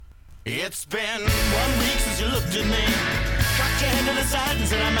It's been 1 week since you looked at me, cocked your head to the side and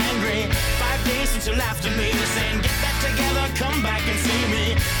said I'm angry. 5 days since you laughed at me, saying get back together, come back and see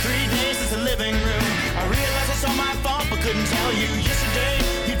me. 3 days since the living room, I realized it's all my fault but couldn't tell you. Yesterday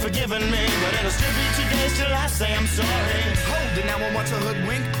you'd forgiven me, but it'll still be 2 days till I say I'm sorry. Hold it now, I want to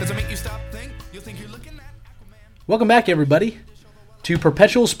hoodwink. Does it make you stop think? You think you're looking at Aquaman? Welcome back, everybody, to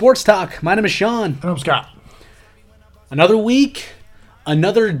Perpetual Sports Talk. My name is Sean. And I'm Scott. Another week,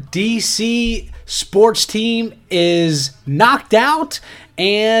 another DC sports team is knocked out,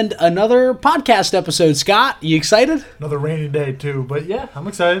 and another podcast episode. Scott, you excited? Another rainy day too, but yeah, I'm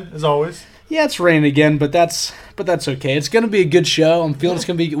excited as always. Yeah, it's raining again, but that's okay. It's going to be a good show. I'm feeling it's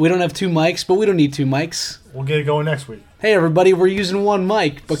going to be. We don't have 2 mics, but we don't need 2 mics. We'll get it going next week. Hey, everybody, we're using 1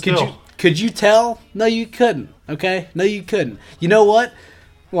 mic, but could you tell? No, you couldn't. Okay, no, you couldn't. You know what?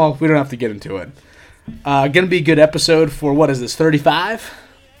 Well, we don't have to get into it. Going to be a good episode for, what is this, 35?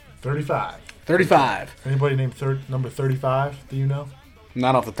 35. 35. Anybody named number 35? Do you know?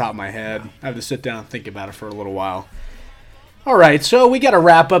 Not off the top of my head. I have to sit down and think about it for a little while. All right, so we got to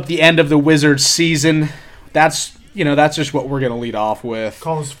wrap up the end of the Wizards season. That's just what we're going to lead off with.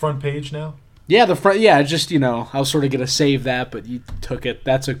 Call this front page now? Yeah, the front. Yeah, just, I was sort of going to save that, but you took it.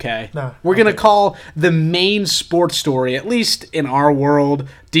 That's okay. Nah, we're going to call the main sports story, at least in our world,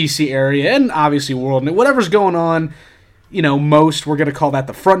 DC area, and obviously world, and whatever's going on, most, we're going to call that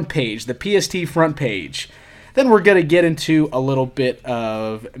the front page, the PST front page. Then we're going to get into a little bit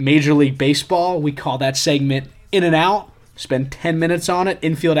of Major League Baseball. We call that segment In and Out. Spend 10 minutes on it,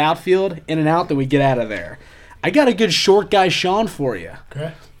 infield, outfield, in and out, then we get out of there. I got a good short guy, Sean, for you.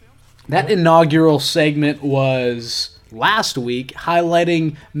 Okay. That inaugural segment was last week,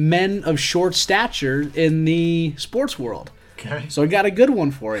 highlighting men of short stature in the sports world. Okay. So I got a good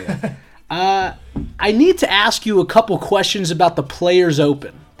one for you. I need to ask you a couple questions about the Players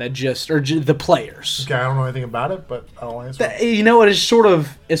Open the players. Okay, I don't know anything about it, but I'll answer. You know, it's sort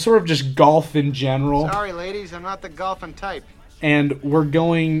of just golf in general. Sorry, ladies, I'm not the golfing type. And we're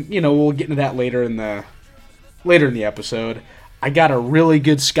going, we'll get into that later in the episode. I got a really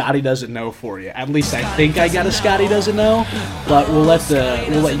good Scotty Doesn't Know for you. At least I think I got a Scotty Doesn't Know, but we'll let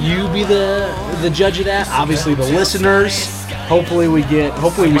you be the judge of that. Obviously the listeners. Hopefully we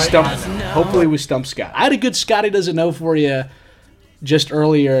stump Scott. I had a good Scotty Doesn't Know for you just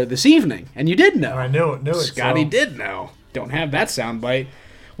earlier this evening, and you did know. I knew it. Scotty did know. Don't have that soundbite.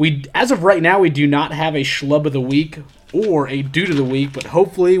 As of right now, we do not have a schlub of the week or a dude of the week, but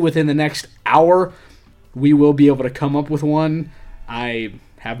hopefully within the next hour, we will be able to come up with one. I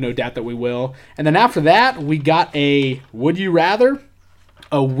have no doubt that we will. And then after that, we got a Would You Rather,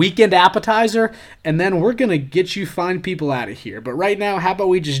 a weekend appetizer, and then we're going to get you fine people out of here. But right now, how about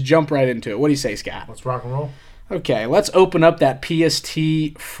we just jump right into it? What do you say, Scott? Let's rock and roll. Okay, let's open up that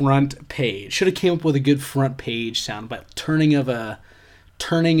PST front page. Should have came up with a good front page sound, but turning of a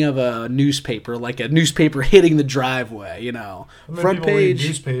newspaper, like a newspaper hitting the driveway, Front page. Read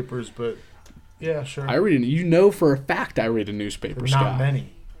newspapers, but yeah, sure. I read for a fact I read a newspaper, Scott.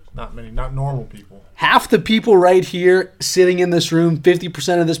 Not many, not normal people. Half the people right here sitting in this room,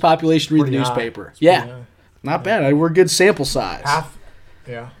 50% of this population read the newspaper. Yeah, not bad. We're a good sample size. Half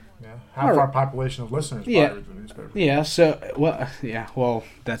our population of listeners probably read the newspaper. Yeah,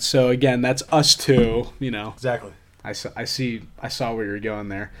 that's us two, Exactly. I saw where you're going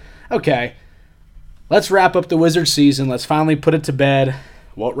there. Okay, let's wrap up the Wizards season. Let's finally put it to bed.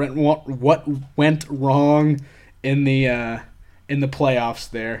 What went wrong in the playoffs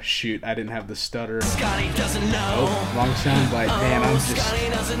there? Shoot, I didn't have the stutter. Scotty doesn't know. Oh, wrong sound bite. Man, I'm just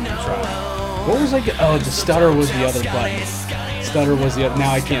trying. What was the stutter was the other button. Stutter was the other.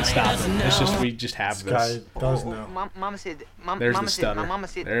 Now I can't stop it. It's just we just have this. Scotty does know. Mama said. There's the stutter.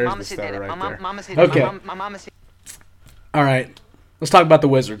 There's the stutter right there. Mama said. Okay. Mama said. All right, let's talk about the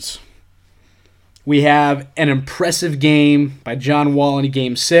Wizards. We have an impressive game by John Wall in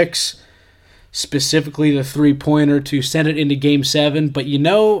Game 6, specifically the three-pointer to send it into Game 7. But you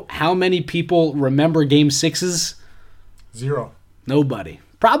know how many people remember Game 6s? 0. Nobody.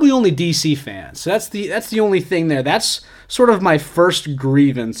 Probably only DC fans. So that's the only thing there. That's sort of my first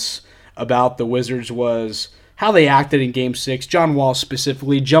grievance about the Wizards was how they acted in Game 6. John Wall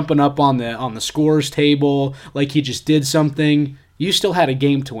specifically jumping up on the scores table like he just did something. You still had a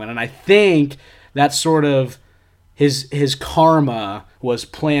game to win, and I think that sort of his karma was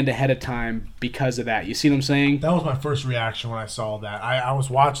planned ahead of time because of that. You see what I'm saying? That was my first reaction when I saw that. I was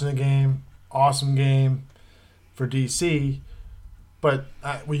watching the game. Awesome game for DC. But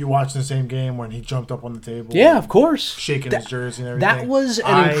were you watching the same game when he jumped up on the table? Yeah, of course. Shaking his jersey and everything. That was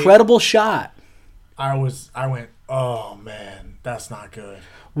an incredible shot. I went, oh, man, that's not good.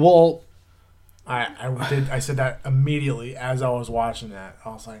 Well, I said that immediately as I was watching that. I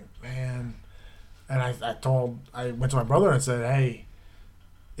was like, man. And I went to my brother and said, hey,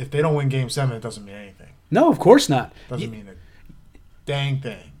 if they don't win Game 7, it doesn't mean anything. no, of course not. Doesn't mean a dang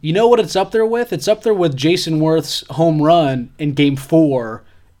thing. You know what it's up there with? It's up there with Jason Worth's home run in Game 4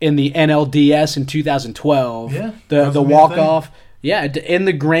 in the NLDS in 2012. Yeah, The doesn't mean a walk-off. Yeah, in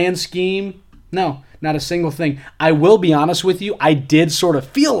the grand scheme, no, not a single thing. I will be honest with you, I did sort of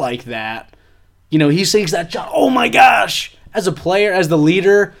feel like that. You know, he sinks that shot. Oh, my gosh. As a player, as the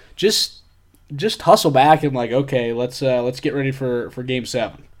leader, just hustle back and like, okay, let's get ready for Game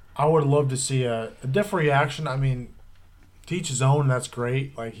 7. I would love to see a different reaction. I mean, to each his own, that's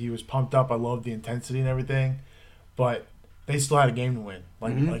great. Like, he was pumped up. I love the intensity and everything. But they still had a game to win,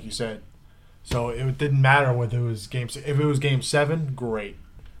 like you said. So it didn't matter whether it was Game 6. If it was Game 7, great.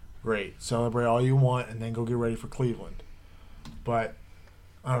 Celebrate all you want and then go get ready for Cleveland. But,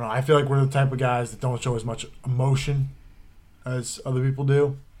 I don't know. I feel like we're the type of guys that don't show as much emotion as other people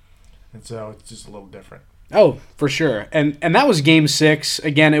do. And so it's just a little different. Oh, for sure. And that was Game 6.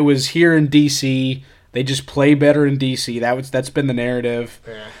 Again, it was here in D.C. They just play better in D.C. That's been the narrative.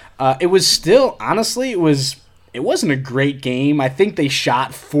 Yeah. It was still, honestly, it wasn't a great game. I think they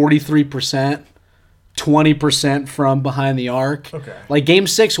shot 43%, 20% from behind the arc. Okay. Like, Game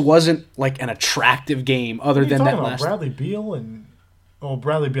 6 wasn't, like, an attractive game other than that last. Bradley Beal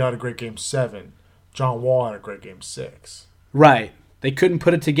Bradley Beal had a great Game 7. John Wall had a great Game 6. Right. They couldn't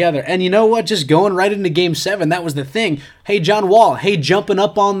put it together. And you know what? Just going right into Game 7, that was the thing. Hey, John Wall, jumping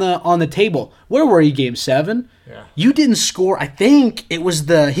up on the table. Where were you, Game 7? Yeah. You didn't score. I think it was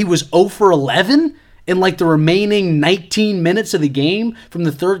he was 0 for 11 in like the remaining 19 minutes of the game from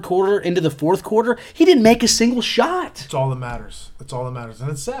the third quarter into the fourth quarter. He didn't make a single shot. It's all that matters. And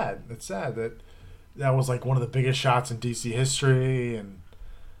it's sad. It's sad that was like one of the biggest shots in DC history and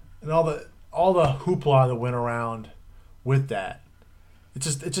all the hoopla that went around with that. It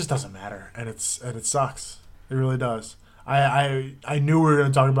just doesn't matter, and it sucks. It really does. I knew we were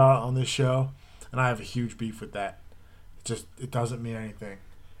going to talk about it on this show, and I have a huge beef with that. It doesn't mean anything.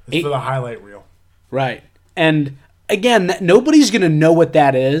 It's for the highlight reel. Right. And again, nobody's going to know what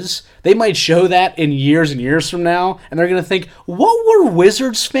that is. They might show that in years and years from now, and they're going to think, what were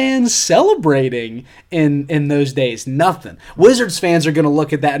Wizards fans celebrating in those days? Nothing. Wizards fans are going to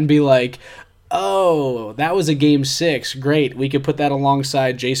look at that and be like, oh, that was a Game 6. Great. We could put that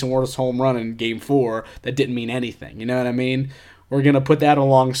alongside Jason Worth's home run in Game 4. That didn't mean anything. You know what I mean? We're going to put that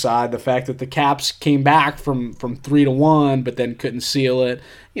alongside the fact that the Caps came back from 3-1, but then couldn't seal it.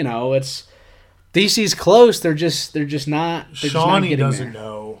 You know, it's DC's close. They're just not. Shawnee doesn't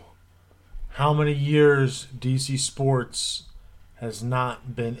know how many years DC sports has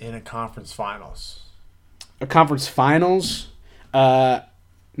not been in a conference finals. A conference finals?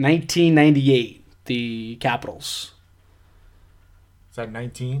 1998, the Capitals. Is that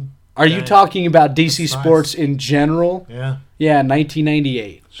 19? Are you talking about DC sports in general? Yeah. Yeah,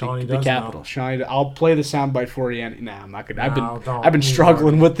 1998. Shawnee the does Capitals. know. Shawnee, I'll play the soundbite for you. Nah, I'm not gonna. No, I've been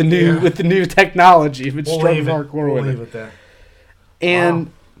struggling with the new technology. I've been struggling hardcore with it. We'll leave it there.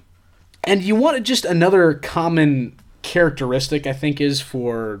 And you want just another common characteristic, I think, is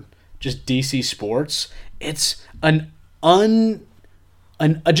for just DC sports. It's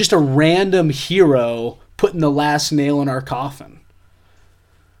just a random hero putting the last nail in our coffin.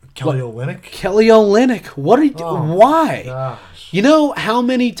 Kelly Olynyk? Kelly Olynyk. What are you why? Gosh. You know how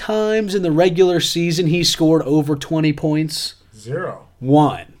many times in the regular season he scored over 20 points? 0.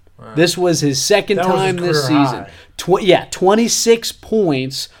 1. Wow. This was his second time this season. 26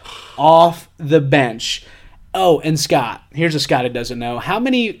 points off the bench. Oh, and Scott, here's a Scott who doesn't know. How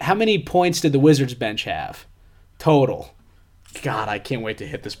many points did the Wizards bench have? Total. God, I can't wait to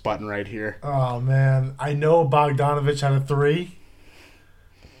hit this button right here. Oh, man. I know Bogdanovich had a 3.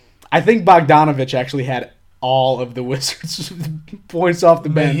 I think Bogdanovich actually had all of the Wizards' points off the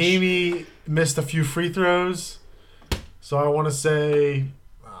bench. Mahinmi missed a few free throws. So I want to say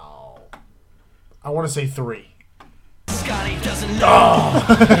 3. Scotty doesn't know.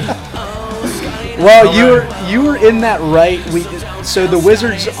 Well, you were in that right. So the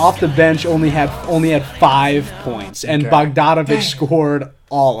Wizards off the bench only had 5 points, and Bogdanovich scored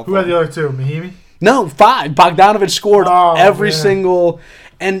all of them. Who had the other 2? Mahinmi? No, 5. Bogdanovich scored every man. single.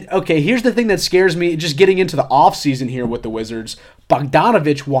 And okay, here's the thing that scares me. Just getting into the offseason here with the Wizards,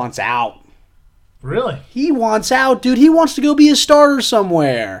 Bogdanovich wants out. Really? He wants out, dude. He wants to go be a starter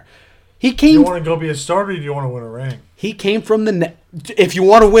somewhere. Do you want to go be a starter or do you want to win a ring? He came from the. If you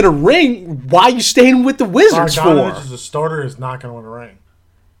want to win a ring, why are you staying with the Wizards Bogdanovich for? as a starter is not going to win a ring.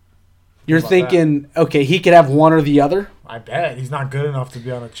 You're about thinking, okay, he could have one or the other. I bet he's not good enough to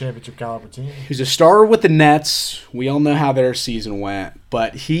be on a championship caliber team. He's a starter with the Nets. We all know how their season went,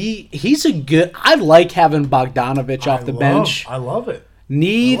 but he's a good. I like having Bogdanovich off the bench. I love it.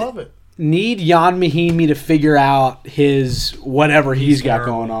 Need Jan Mahimi to figure out his whatever he's got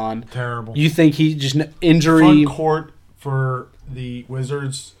terrible. going on. Terrible. You think he just injury? Front court for the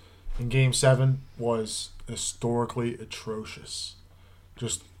Wizards in Game 7 was historically atrocious,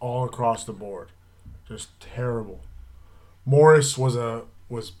 just all across the board, just terrible. Morris was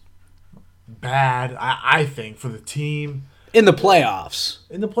bad, I think, for the team In the playoffs.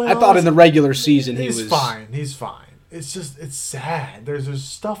 in the playoffs. I thought in the regular season he he's was fine. He's fine. It's sad. There's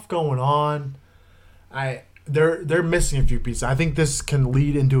stuff going on. They're missing a few pieces. I think this can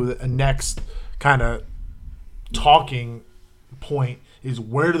lead into a next kind of talking point. Is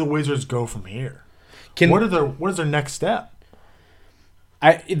where do the Wizards go from here? What is their next step?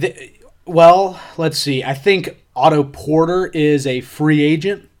 Well, let's see. I think Otto Porter is a free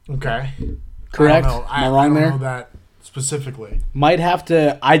agent. Okay. Correct? I don't know. Am I wrong there? I don't know that specifically. Might have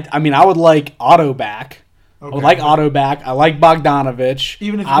to. I mean, I would like Otto back. I would like Otto back. I like Bogdanovich.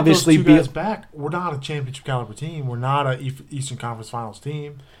 Even if you obviously get those two guys back, we're not a championship caliber team. We're not a Eastern Conference Finals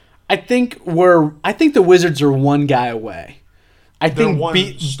team. I think the Wizards are one guy away. They're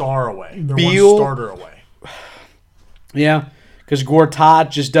one star away. They're Beal, one starter away. Yeah, because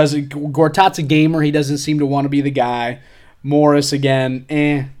Gortat just doesn't. Gortat's a gamer. He doesn't seem to want to be the guy. Morris again,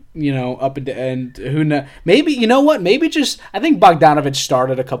 up and who knows? Maybe you know what? Maybe just I think Bogdanovich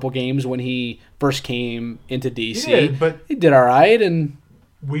started a couple games when he first came into DC. He did, but he did all right. And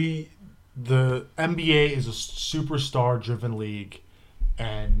the NBA is a superstar-driven league,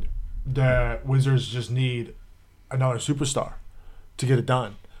 and the Wizards just need another superstar to get it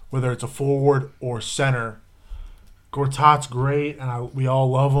done. Whether it's a forward or center, Gortat's great, and we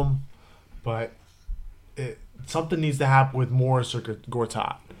all love him, but something needs to happen with Morris or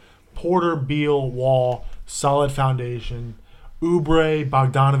Gortat. Porter, Beal, Wall, solid foundation. Oubre,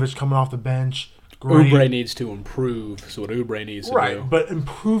 Bogdanovich coming off the bench. Great. Oubre needs to improve. So what Oubre needs to do. Right, but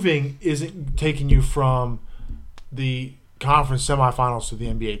improving isn't taking you from the conference semifinals to the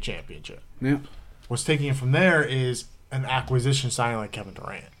NBA championship. Yeah. What's taking you from there is an acquisition signing like Kevin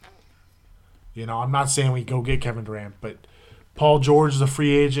Durant. I'm not saying we go get Kevin Durant, but Paul George is a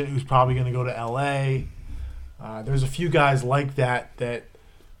free agent who's probably going to go to LA. There's a few guys like that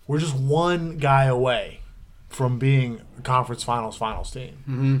we're just one guy away from being a conference finals team.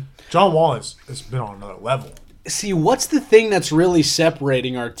 Mm-hmm. John Wall has been on another level. See, what's the thing that's really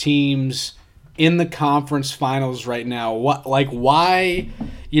separating our teams in the conference finals right now? Why?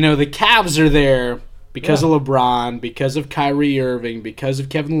 The Cavs are there because of LeBron, because of Kyrie Irving, because of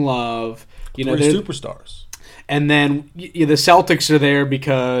Kevin Love. Three superstars. And then the Celtics are there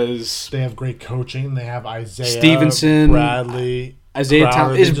because they have great coaching. They have Isaiah Stevenson, Bradley, Isaiah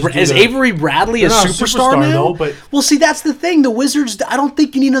Thomas. Is Avery Bradley a superstar now? Though, but well, see, that's the thing. The Wizards, I don't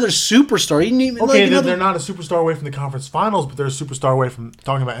think you need another superstar. You need they're not a superstar away from the conference finals, but they're a superstar away from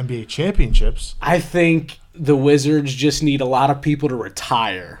talking about NBA championships. I think the Wizards just need a lot of people to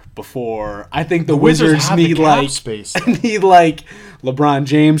retire before. I think the Wizards need space. need LeBron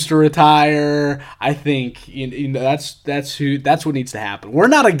James to retire. I think that's what needs to happen. We're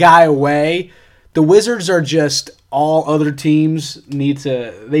not a guy away. The Wizards are just all other teams need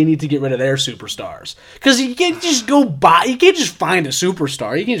to get rid of their superstars because you can't just you can't just find a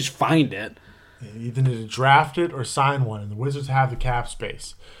superstar. You can't just find it. You either need to draft it or sign one, and the Wizards have the cap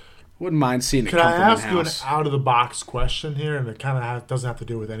space. Wouldn't mind seeing it. Can I ask you an out-of-the-box question here, and it kind of doesn't have to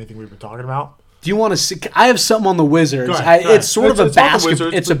do with anything we've been talking about? Do you want to see? I have something on the Wizards. Go ahead. It's sort of a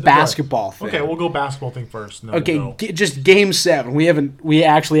basketball. It's a basketball thing. Okay, we'll go basketball thing first. Okay, just Game 7. We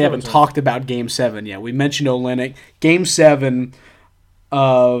actually haven't talked about Game 7 yet. We mentioned Olynyk. Game 7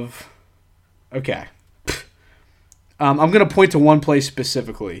 of. Okay. I'm going to point to one play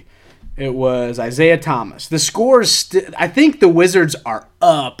specifically. It was Isaiah Thomas. The score is I think the Wizards are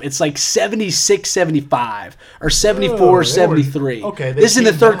up. It's like 76-75 or 74-73. Okay. This is in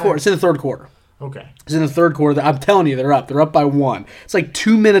the third quarter. It's in the third quarter. Okay. It's in the third quarter. I'm telling you, they're up. They're up by 1. It's like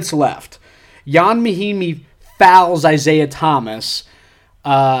 2 minutes left. Jan Mahimi fouls Isaiah Thomas.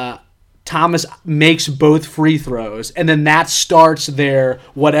 Thomas makes both free throws, and then that starts their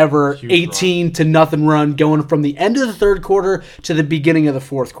whatever 18-0 run going from the end of the third quarter to the beginning of the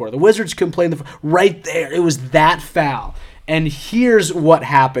fourth quarter. The Wizards couldn't play right there. It was that foul. And here's what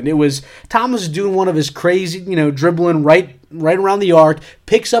happened. It was Thomas doing one of his crazy, dribbling right around the arc,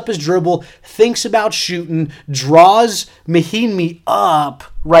 picks up his dribble, thinks about shooting, draws Mahimi up,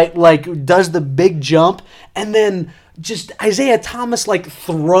 right, does the big jump, and then just Isaiah Thomas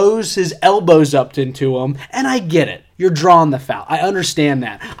throws his elbows up into him, and I get it. You're drawing the foul. I understand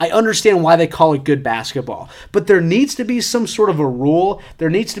that. I understand why they call it good basketball. But there needs to be some sort of a rule.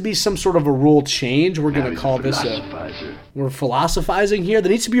 There needs to be some sort of a rule change. We're going to call this we're philosophizing here. There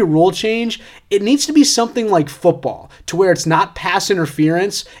needs to be a rule change. It needs to be something like football, to where it's not pass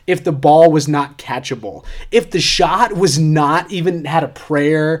interference if the ball was not catchable. If the shot was not even had a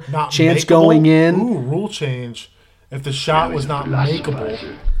prayer chance makeable? going in. Ooh, rule change. If the shot was not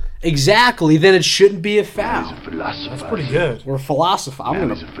makeable. Exactly, then it shouldn't be a foul. That's pretty good. We're philosophizing. I'm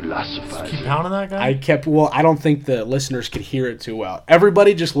going to keep pounding that guy? I don't think the listeners could hear it too well.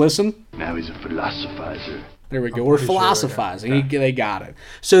 Everybody just listen. Now he's a philosophizer. There we go. We're philosophizing. Sure, they got it.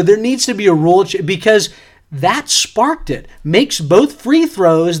 So there needs to be a rule because that sparked it. Makes both free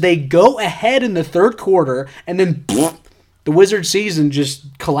throws. They go ahead in the third quarter, and then the Wizard season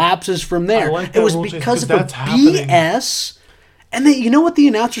just collapses from there. It was because of a BS. And then, you know what the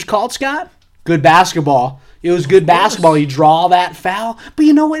announcers called, Scott? Good basketball. It was good basketball. You draw that foul. But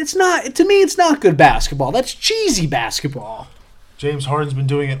you know what? It's not. To me, it's not good basketball. That's cheesy basketball. James Harden's been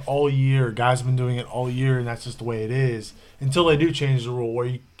doing it all year. Guys have been doing it all year, and that's just the way it is. Until they do change the rule where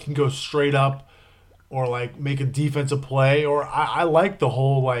you can go straight up or, make a defensive play. Or I like the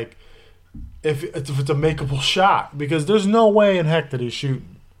whole, if it's a makeable shot. Because there's no way in heck that he's shooting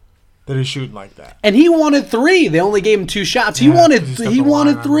like that. And he wanted 3. They only gave him 2 shots. He wanted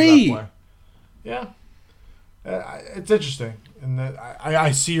 3. Yeah. It's interesting. And I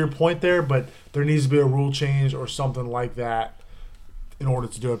see your point there, but there needs to be a rule change or something like that in order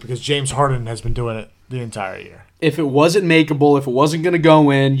to do it, because James Harden has been doing it the entire year. If it wasn't makeable, if it wasn't going to go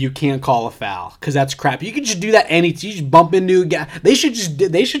in, you can't call a foul because that's crap. You could just do that you just bump into a guy. They should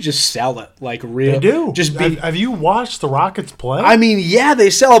just sell it real. They do. Have you watched the Rockets play? I mean, yeah, they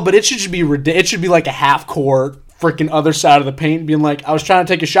sell it, but it should just be ridiculous. It should be like a half court, freaking other side of the paint, being like, I was trying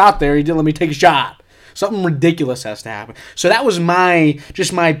to take a shot there, he didn't let me take a shot. Something ridiculous has to happen. So that was my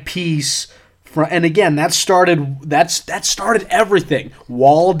piece. And again, that started everything.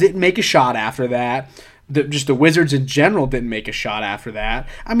 Wall didn't make a shot after that. The Wizards in general didn't make a shot after that.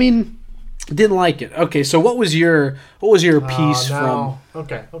 I mean, didn't like it. Okay, so what was your piece from?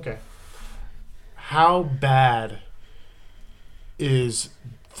 Okay. How bad is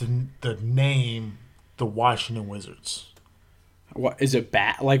the name the Washington Wizards? What is it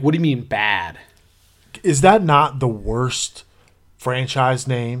bad? What do you mean bad? Is that not the worst franchise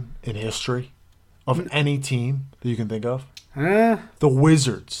name in history of any team that you can think of? The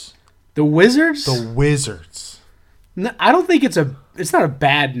Wizards. The Wizards? The Wizards. No, I don't think it's not a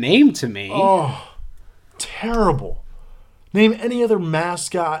bad name to me. Oh, terrible. Name any other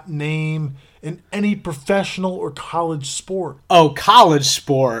mascot name in any professional or college sport. Oh, college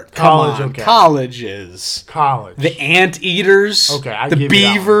sport. College, come on. okay. Colleges. College. The Anteaters. Okay, the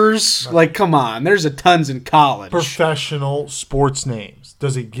Beavers. Come on. There's tons in college. Professional sports names.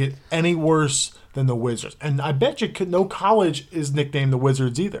 Does it get any worse than the Wizards? And I bet you no college is nicknamed the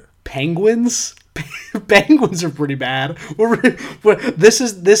Wizards either. Penguins? Penguins are pretty bad. This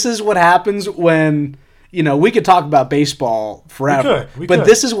is what happens when, we could talk about baseball forever. We could.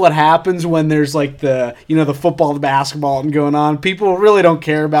 This is what happens when there's the football, the basketball and going on. People really don't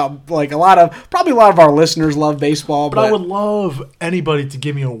care about a lot of our listeners love baseball. But I would love anybody to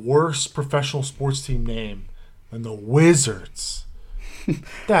give me a worse professional sports team name than the Wizards.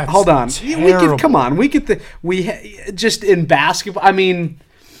 That's hold on. Terrible. We just in basketball. I mean,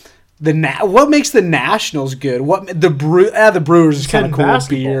 what makes the Nationals good? The Brewers is kind of cool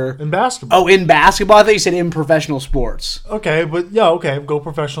beer. In basketball. Oh, in basketball? I thought you said in professional sports. Okay, but go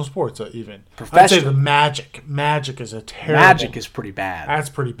professional sports even. I'd say the Magic. Magic is a terrible. Magic is pretty bad. That's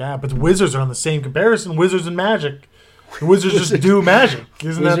pretty bad. But the Wizards are on the same comparison. Wizards and Magic. The Wizards just do magic,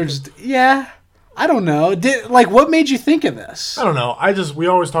 isn't Wizards, that? Yeah. I don't know. What made you think of this? I don't know. We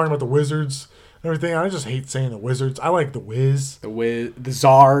always talking about the Wizards and everything. I just hate saying the Wizards. I like the Wiz. The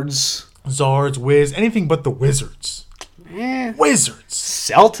Zards. Zards, Wiz, anything but the Wizards. Wizards.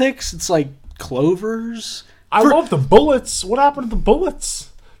 Celtics? It's like Clovers. I love the Bullets. What happened to the Bullets?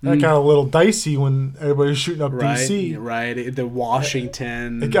 That got a little dicey when everybody was shooting up DC. Right. The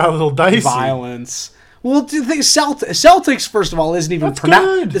Washington. It got a little dicey. Violence. Well, do you think Celtics, first of all, isn't even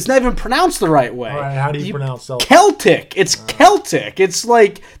pronounced. It's not even pronounced the right way. All right, how do you pronounce Celtic? Celtic. It's Celtic. It's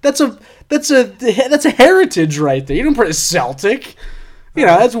that's a heritage right there. You don't pronounce Celtic.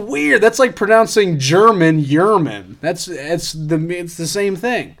 That's weird. That's like pronouncing German Yerman. It's the same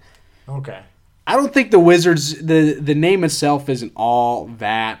thing. Okay. I don't think the Wizards the name itself isn't all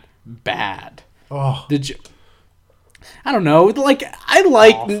that bad. Oh. I don't know. I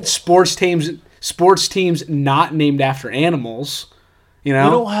like awful. sports teams sports teams not named after animals. You They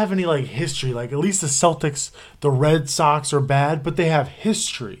know, don't have any like history. Like at least the Celtics, the Red Sox are bad, but they have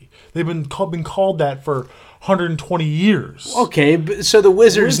history. They've been called that for 120 years. okay, but, so the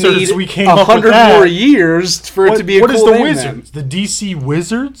Wizards Wizards, need we came up with 100 that. more years for it to be a what cool is the name Wizards? The DC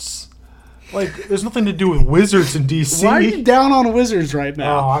Wizards? Like, there's nothing to do with Wizards in DC. Then. Why are you down on Wizards right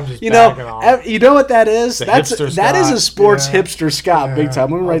now? Oh, I'm just you know, backing off. you know what that is? The That hipster is a Scott. sports Yeah. hipster Scott, big Yeah,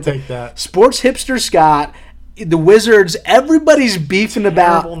 time. Let me I'll write take that. Sports hipster Scott. The Wizards. Everybody's beefing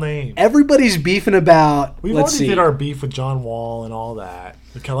about. Terrible name. Everybody's beefing about. We've let's already see. did our beef with John Wall and all that.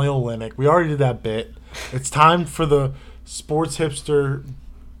 The Kelly Olynyk. We already did that bit. It's time for the sports hipster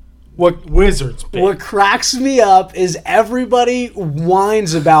Wizards bit. What cracks me up is everybody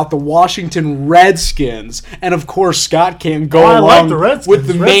whines about the Washington Redskins, and of course Scott can't go I like along the Redskins. with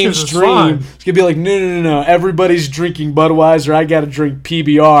the Redskins is mainstream. fine. It's gonna be like, no. Everybody's drinking Budweiser. I gotta drink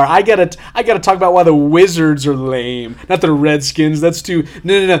PBR. I gotta talk about why the Wizards are lame, not the Redskins. That's too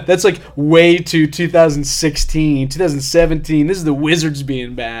no. That's like way too 2016, 2017. This is the Wizards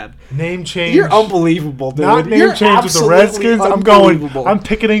being bad. Name change. You're unbelievable, dude. Not name You're change with the absolutely Redskins. unbelievable. I'm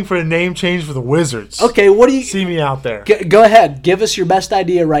picketing for a name change for the Wizards. Okay, what do you? See me out there. Go ahead. Give us your best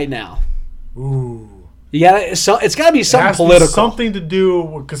idea right now. Ooh. You got so it's got to be It something has to be political. something to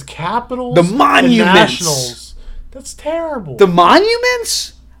do because Capitals, The and monuments. Nationals. That's terrible. The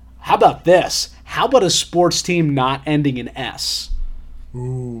monuments? How about this? How about a sports team not ending in S?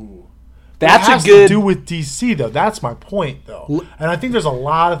 Ooh. That's it has a good. to do with DC though. That's my point though, and I think there's a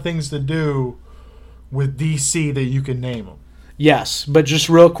lot of things to do with DC that you can name them. Yes, but just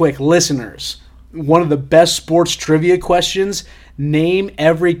real quick, listeners. One of the best sports trivia questions: name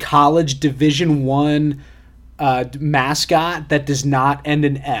every college Division I mascot that does not end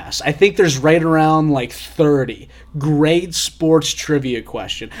in S. I think there's right around like 30. Great sports trivia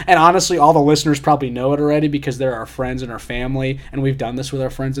question. And honestly, all the listeners probably know it already because they're our friends and our family, and we've done this with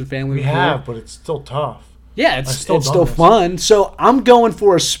our friends and family We before. have, but it's still tough. Yeah, it's still done still this. fun. So I'm going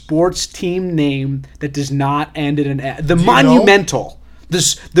for a sports team name that does not end in an S. The you Monumental.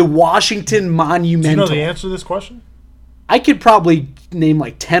 The Washington Do you Monumental. know the answer to this question? I could probably name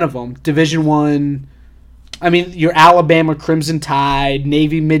like 10 of them. Division One. I mean, your Alabama Crimson Tide,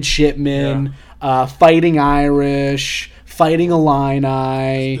 Navy Midshipmen, Fighting Irish, Fighting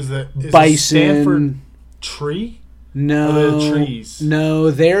Illini, Is the Bison. Stanford tree? No, Or they're the trees? No,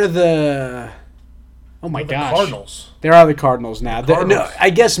 they're the. Oh my The gosh, Cardinals. They are the Cardinals now. No, Cardinals. I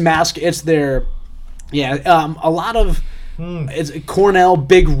guess it's their. Yeah, a lot of. Hmm. It's Cornell,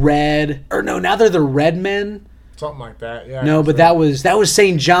 Big Red, or no, now they're the Red Men. Something like that. Yeah. No, but that was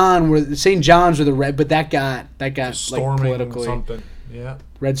St. John. Where St. John's were the red, but that got like storming politically. something. Yeah,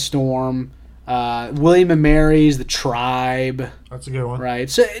 Red Storm, William and Mary's, the Tribe, that's a good one. right?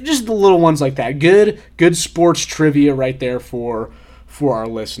 So just the little ones like that. Good sports trivia right there for our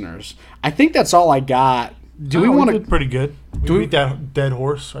listeners. I think that's all I got. Do we want did to pretty good? do We we- beat that dead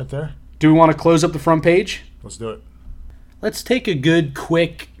horse right there. close up the front page? Let's do it. Let's take a good,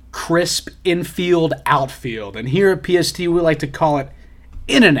 quick, crisp infield, outfield. And here at PST, we like to call it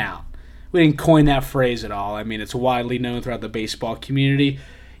in and out. We didn't coin that phrase at all. I mean, it's widely known throughout the baseball community.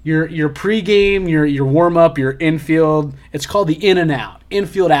 Your pregame, your warm-up, your infield, it's called the in and out.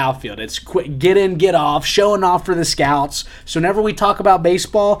 Infield, outfield. It's quick, get in, get off, showing off for the scouts. So whenever we talk about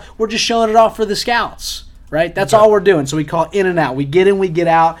baseball, we're just showing it off for the scouts. Right? That's all we're doing. So we call it in and out. We get in, we get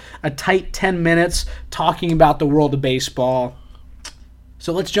out. A tight 10 minutes talking about the world of baseball.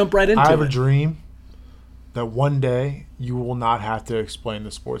 So let's jump right into I have a it. dream that one day you will not have to explain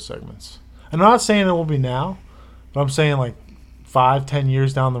the sports segments. And I'm not saying it will be now, but I'm saying like 5-10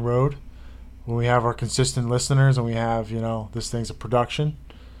 years down the road when we have our consistent listeners and we have, this thing's a production,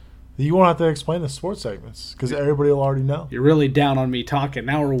 that you won't have to explain the sports segments because everybody will already know. You're really down on me talking.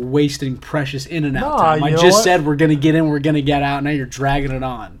 Now we're wasting precious in and out Nah, time. I you know just what? said we're going to get in, we're going to get out. Now you're dragging it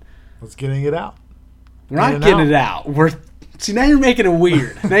on. Let's get it out. We're not and getting out. it out. See, now you're making it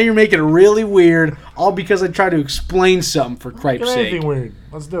weird. Now you're making it really weird, all because I try to explain something for Get cripe's sake. anything weird.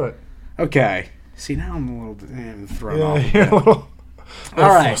 Let's do it. Okay. See, now I'm a little thrown Yeah, off. you're a little All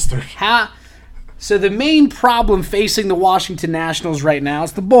right. flustered. So the main problem facing the Washington Nationals right now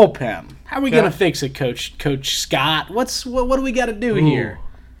is the bullpen. How are we Okay. going to fix it, Coach Scott? What do we got to do here?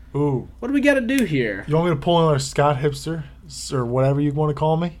 Ooh. What do we got to do here? You want me to pull another Scott Hipster or whatever you want to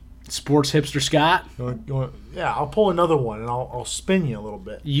call me? Sports hipster Scott? Yeah, I'll pull another one and I'll spin you a little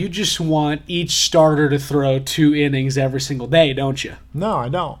bit. You just want each starter to throw 2 innings every single day, don't you? No, I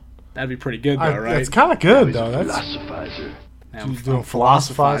don't. That'd be pretty good, though, right? It's kind of good He's though. a That's philosophizer. Now he's I'm doing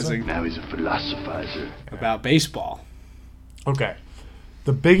philosophizing Now he's a philosophizer. about baseball. okay.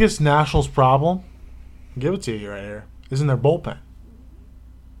 The biggest Nationals problem, I'll give it to you right here, isn't their bullpen.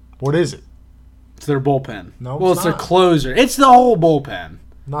 What is it? It's their bullpen. No, well, it's it's their not. closer. It's the whole bullpen.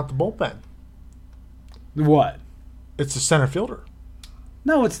 Not the bullpen. What? It's the center fielder.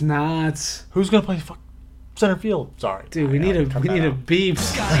 No, it's not. Who's gonna play center field? Sorry, Dude, we need a beep. beep.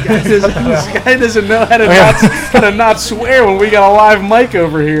 This guy doesn't know how to not swear when we got a live mic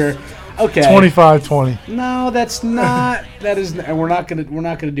over here. Okay. 25-20. No, that's not. That is, and we're not gonna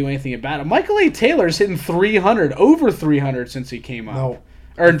do anything about it. Michael A. Taylor's hitting 300, over 300 since he came up. No,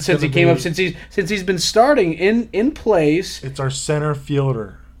 or since he came up, since he's been starting in place. it's our center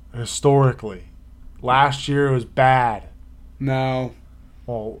fielder historically. Last year it was bad. No,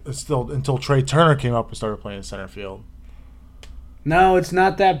 Well, it's still until Trey Turner came up and started playing center field. no, it's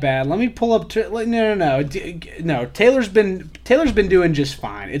not that bad. Let me pull up. No. Taylor's been doing just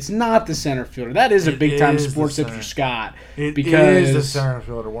fine. It's not the center fielder. That is a It big time is the sports tip center. for Scott. It because is the center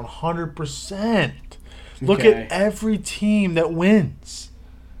fielder, 100%. Look Okay. at every team that wins.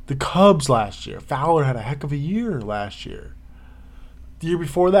 The Cubs last year. Fowler had a heck of a year last year. The year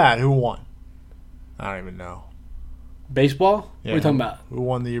before that, who won? I don't even know. baseball. What are you talking about? Who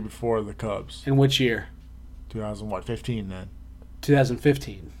won the year before the Cubs? In which year? 15 then.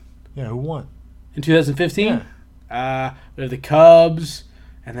 2015. Yeah, who won? In 2015? Yeah. We have the Cubs,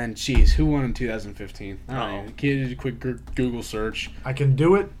 and then, who won in 2015? I don't Oh. know. Can do a quick Google search. I can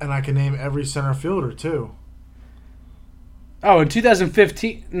do it, and I can name every center fielder, too. Oh, in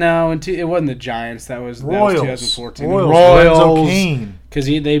 2015? No, it wasn't the Giants. That was Royals. 2014. Royals. Royals. Lorenzo Cain. Because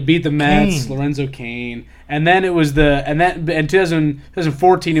they beat the Mets, Cain. Lorenzo Cain. And then it was in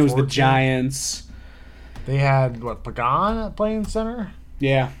 2014, it was the 14. Giants. They had, Pagan playing center?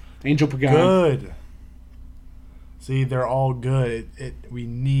 Yeah, Angel Pagan. Good. See, they're all good. We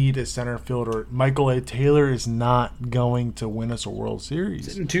need a center fielder. Michael A. Taylor is not going to win us a World Series.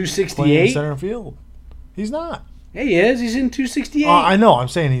 In Playing 268? center field. He's not. Yeah, he is. He's in 268. I know. I'm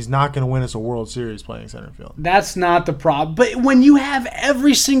saying he's not going to win us a World Series playing center field. That's not the problem. But when you have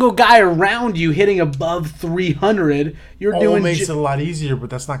every single guy around you hitting above 300, you're It doing makes it a lot easier, but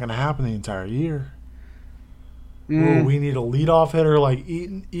that's not going to happen the entire year. Ooh, we need a leadoff hitter like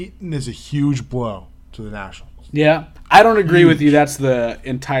Eaton. Eaton is a huge blow to the Nationals. Yeah, I don't agree with you. That's the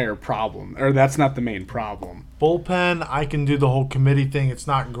entire problem, or that's not the main problem. Bullpen, I can do the whole committee thing. It's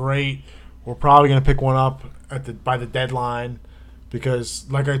not great. We're probably going to pick one up by the deadline because,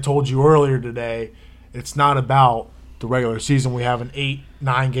 like I told you earlier today, it's not about the regular season. We have an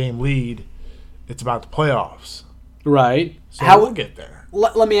 8-9 game lead. It's about the playoffs. Right. So How? we'll get there.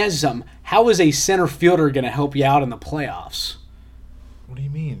 Let me ask you something. How is a center fielder going to help you out in the playoffs? What do you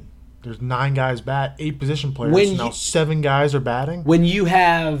mean? There's 9 guys 8 position players. When Now you- 7 guys are batting. When you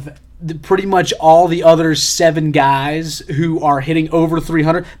have pretty much all the other 7 guys who are hitting over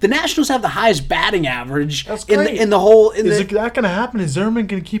 300, the Nationals have the highest batting average That's in great. the whole. Is that going to happen? Is Zimmerman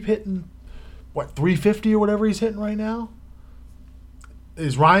going to keep hitting 350 or whatever he's hitting right now?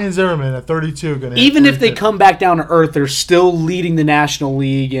 Is Ryan Zimmerman at 32 going to Even if they come back down to earth, they're still leading the National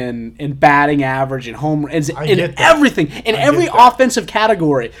League in batting average and home runs, in get that. everything, in every get that. offensive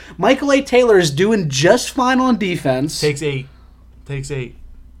category. Michael A. Taylor is doing just fine on defense. Takes 8. And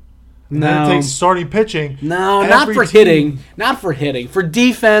No. then it takes starting pitching. No, not Every for team- hitting. Not for hitting. For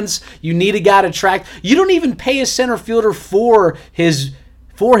defense, you need a guy to track. You don't even pay a center fielder for his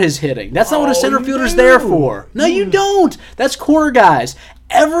hitting. That's not what a Oh, center you fielder's do. there for. No, you don't. That's corner guys.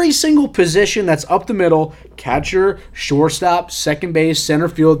 Every single position that's up the middle, catcher, shortstop, second base, center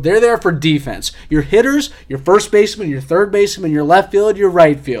field, they're there for defense. Your hitters, your first baseman, your third baseman, your left field, your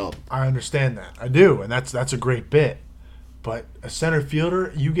right field. I understand that. I do, and that's a great bit. But a center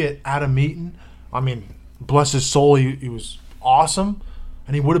fielder, you get Adam Eaton. I mean, bless his soul, he was awesome,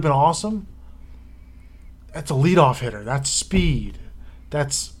 and he would have been awesome. That's a leadoff hitter. That's speed.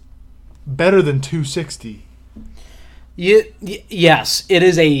 That's better than 260. Yes, it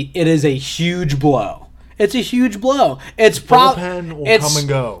is a huge blow. It's a huge blow. It's Bullpen will come and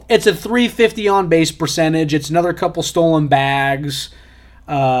go. It's a 350 on base percentage. It's another couple stolen bags,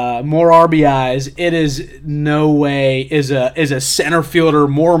 more RBIs. It is no way is a center fielder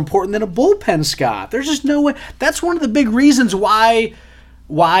more important than a bullpen, Scott. There's just no way. That's one of the big reasons why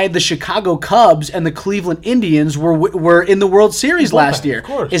the Chicago Cubs and the Cleveland Indians were in the World Series last year, of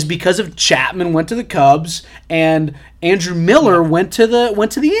course. is because of Chapman went to the Cubs and Andrew Miller went to the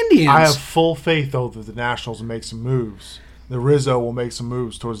Indians. I have full faith, though, that the Nationals will make some moves. The Rizzo will make some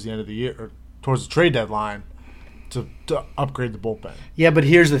moves towards the end of the year, or towards the trade deadline, to upgrade the bullpen. Yeah, but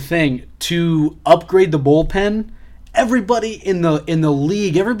here's the thing: to upgrade the bullpen, everybody in the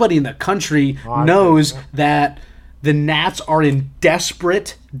league, everybody in the country knows that the Nats are in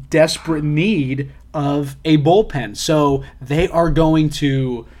desperate need of a bullpen. So they're going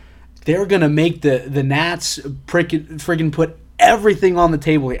to make the Nats friggin' put everything on the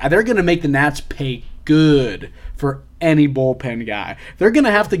table. They're going to make the Nats pay good for any bullpen guy. They're going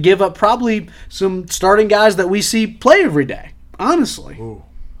to have to give up probably some starting guys that we see play every day, honestly. Ooh.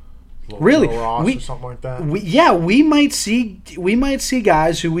 Really, Joe Ross or something like that. We might see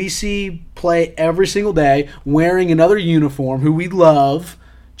guys who we see play every single day wearing another uniform who we love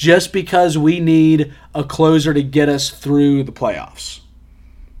just because we need a closer to get us through the playoffs.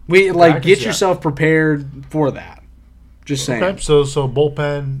 Get yourself prepared for that. Just saying. Okay, so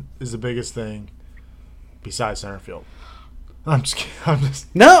bullpen is the biggest thing besides center field. I'm just kidding.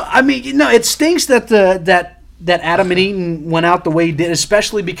 No, I mean, no, it stinks that Adam and Eaton went out the way he did,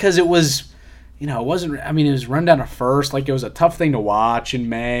 especially because it was, it wasn't, it was run down to first. Like, it was a tough thing to watch in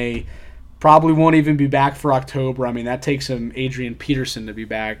May. Probably won't even be back for October. That takes Adrian Peterson to be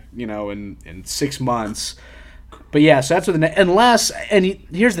back, in 6 months. But yeah, so that's what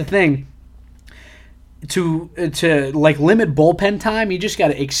here's the thing. To limit bullpen time, you just got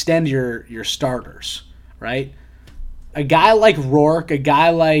to extend your starters, right? A guy like Rourke, a guy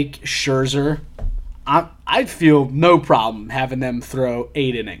like Scherzer, I'd feel no problem having them throw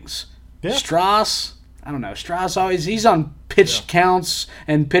 8 innings. Yeah. Strauss, I don't know. Strauss he's on pitch counts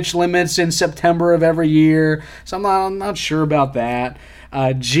and pitch limits in September of every year, so I'm not sure about that.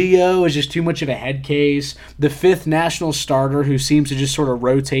 Gio is just too much of a head case. The 5th national starter who seems to just sort of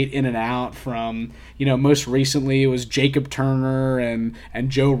rotate in and out from, most recently it was Jacob Turner and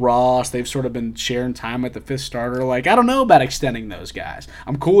Joe Ross. They've sort of been sharing time at the 5th starter. I don't know about extending those guys.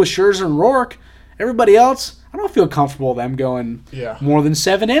 I'm cool with Scherzer and Rourke. Everybody else, I don't feel comfortable with them going more than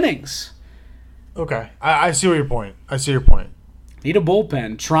 7 innings. Okay. I see your point. Need a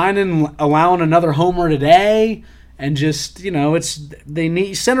bullpen. Trying and allowing another homer today. And just, they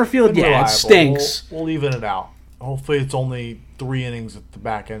need center field. Yeah, it stinks. We'll even it out. Hopefully it's only 3 innings at the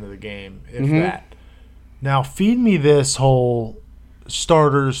back end of the game, if that. Now, feed me this whole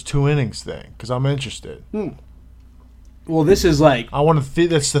starters 2 innings thing, because I'm interested. Well, this is like... I want to...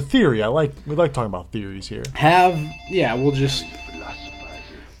 that's the theory. We like talking about theories here. We'll just...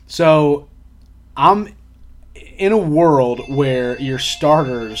 So, I'm in a world where your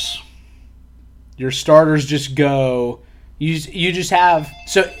starters just go. You just have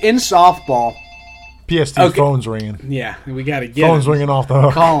in softball. PST phone's ringing. Yeah, we got to get phone's ringing off the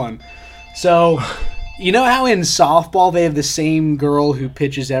hook. Calling. So, you know how in softball they have the same girl who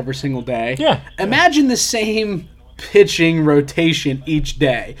pitches every single day. Yeah. Imagine the same pitching rotation each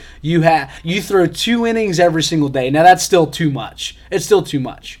day. You throw 2 innings every single day. Now that's still too much. It's still too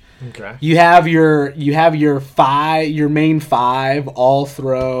much. Okay. You have your main 5 all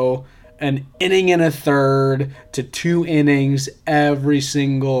throw an inning and a third to 2 innings every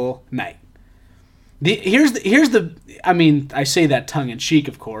single night. Here's the I say that tongue in cheek,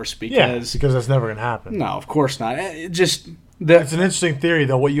 of course, because that's never gonna happen. No, of course not. It's an interesting theory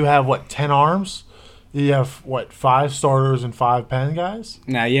though. You have 10 arms? You have 5 starters and 5 pen guys?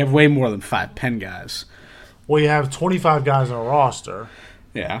 Nah, you have way more than 5 pen guys. Well, you have 25 guys on a roster.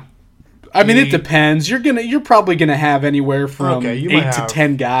 Yeah. It depends. You're probably gonna have anywhere from 8 to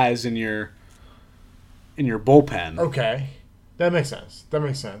 10 guys in your bullpen. Okay, that makes sense.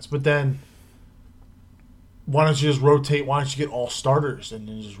 But then, why don't you just rotate? Why don't you get all starters and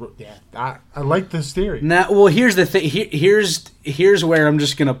then just I like this theory. Now, well, here's the thing. Here's where I'm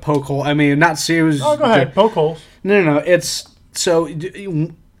just gonna poke hole. Not serious. Oh, go ahead, poke holes. No. It's so.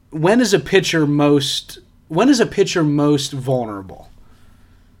 When is a pitcher most vulnerable?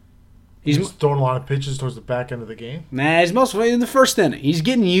 He's throwing a lot of pitches towards the back end of the game. Nah, he's mostly in the first inning. He's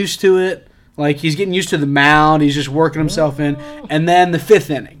getting used to it. He's getting used to the mound. He's just working himself in. And then the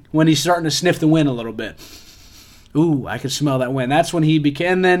 5th inning, when he's starting to sniff the wind a little bit. Ooh, I can smell that wind. That's when he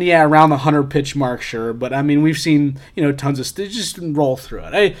became. And then, around the 100-pitch mark, sure. But, we've seen, tons of stuff. Just roll through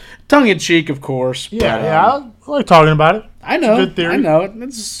it. Hey, tongue-in-cheek, of course. I like talking about it. I know. It's a good theory. I know.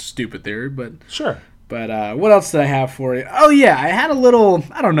 It's a stupid theory, but... Sure. But what else did I have for you? Oh yeah, I had a little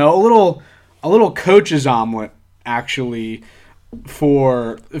coach's omelet actually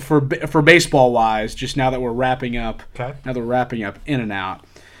for baseball wise. Just now that we're wrapping up, now that we're wrapping up In and Out,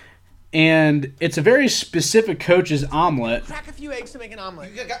 and it's a very specific coach's omelet. Crack a few eggs to make an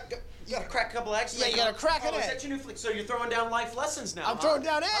omelet. You gotta crack a couple eggs. Yeah, you gotta crack an egg. Is that your new flick? So you're throwing down life lessons now? I'm throwing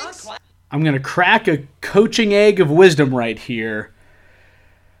down eggs. I'm gonna crack a coaching egg of wisdom right here.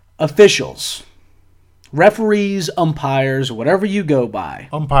 Officials. Referees, umpires, whatever you go by.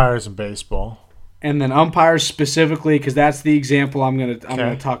 Umpires in baseball. And then umpires specifically, because that's the example I'm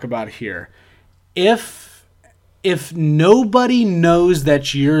gonna talk about here. If if nobody knows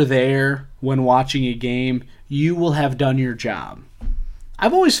that you're there when watching a game, you will have done your job.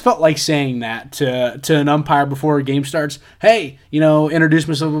 I've always felt like saying that to an umpire before a game starts. Hey, introduce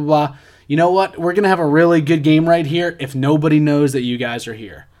myself, blah, blah, blah. You know what? We're going to have a really good game right here if nobody knows that you guys are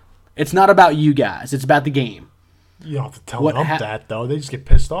here. It's not about you guys. It's about the game. You don't have to tell them that, though. They just get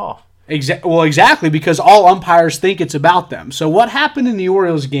pissed off. Well, exactly, because all umpires think it's about them. So what happened in the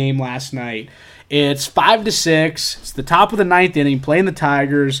Orioles game last night? It's 5-6. It's the top of the ninth inning, playing the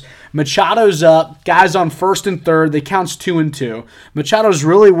Tigers. Machado's up. Guys on first and third. The count's 2-2. Machado's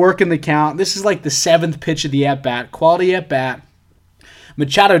really working the count. This is like the seventh pitch of the at-bat. Quality at-bat.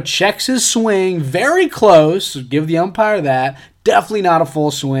 Machado checks his swing very close. So give the umpire that. Definitely not a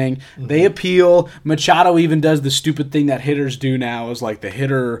full swing. Mm-hmm. They appeal. Machado even does the stupid thing that hitters do now, is like the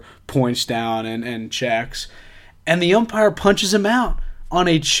hitter points down and checks. And the umpire punches him out on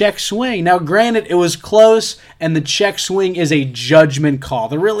a check swing. Now, granted, it was close, and the check swing is a judgment call.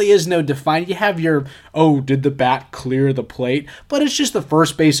 There really is no defining. You have your, did the bat clear the plate? But it's just the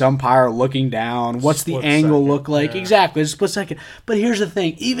first base umpire looking down. What's the angle look like? Yeah. Exactly, it's a split second. But here's the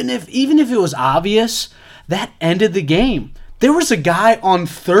thing. Even if it was obvious, that ended the game. There was a guy on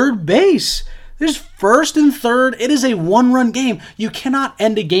third base. There's first and third. It is a one-run game. You cannot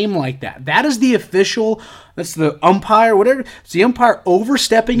end a game like that. That is the official, that's the umpire, whatever. It's the umpire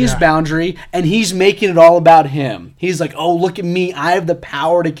overstepping his boundary, and he's making it all about him. He's like, look at me. I have the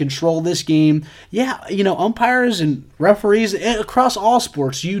power to control this game. Yeah, umpires and referees across all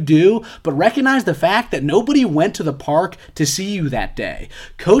sports, you do, but recognize the fact that nobody went to the park to see you that day.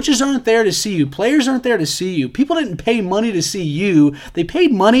 Coaches aren't there to see you. Players aren't there to see you. People didn't pay money to see you. They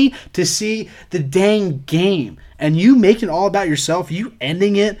paid money to see the dang game. And you make it all about yourself, you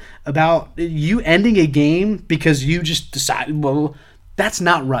ending a game because you just decided, well, that's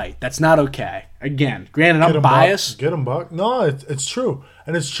not right. That's not okay. Again, granted, I'm biased. Get them, Buck. No, it's true.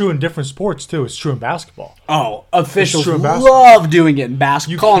 And it's true in different sports, too. It's true in basketball. Oh, officials love doing it in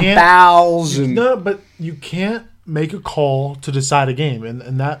basketball. Calling fouls. No, but you can't make a call to decide a game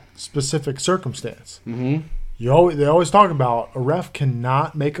in that specific circumstance. Mm-hmm. They always talk about a ref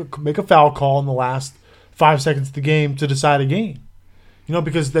cannot make a foul call in the last 5 seconds of the game to decide a game.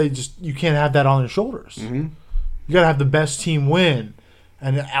 Because you can't have that on your shoulders. Mm-hmm. You got to have the best team win.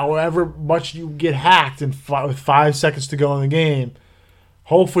 And however much you get hacked with 5 seconds to go in the game,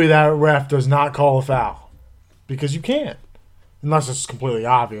 hopefully that ref does not call a foul. Because you can't. Unless it's completely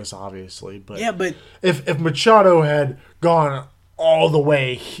obvious, obviously. But yeah, but if Machado had gone all the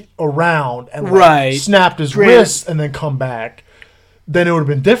way around and snapped his wrist and then come back, then it would have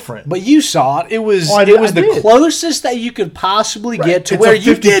been different. But you saw it. It was the closest that you could possibly get to where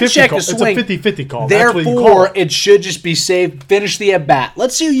you did check a swing. It's a 50-50 call. Therefore, it should just be saved. Finish the at-bat.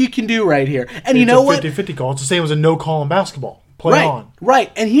 Let's see what you can do right here. And you know what? It's a 50-50 call. It's the same as a no call in basketball. Play on.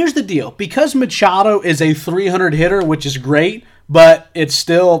 Right. And here's the deal. Because Machado is a 300 hitter, which is great, but it's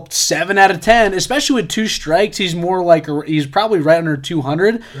still 7 out of 10, especially with 2 strikes. He's probably right under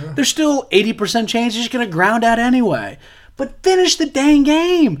 200. Yeah. There's still 80% chance he's going to ground out anyway. But finish the dang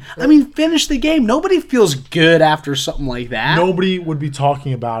game. I mean, finish the game. Nobody feels good after something like that. Nobody would be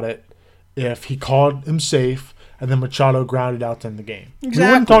talking about it if he called him safe and then Machado grounded out to end the game. Exactly.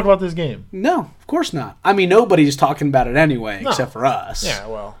 We wouldn't talk about this game. No, of course not. I mean, nobody's talking about it anyway, except for us. Yeah,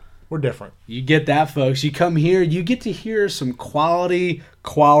 well, we're different. You get that, folks. You come here, you get to hear some quality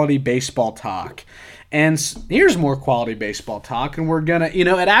baseball talk. And here's more quality baseball talk, and we're going to,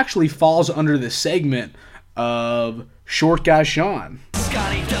 it actually falls under the segment of Short Guy Sean.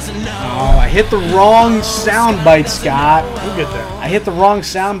 Scotty doesn't know. Oh, I hit the wrong soundbite, Scott. We'll get there. I hit the wrong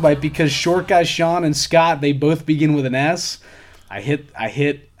soundbite because Short Guy Sean and Scott, they both begin with an S. I hit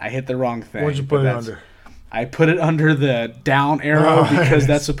the wrong thing. What'd you put it under? I put it under the down arrow because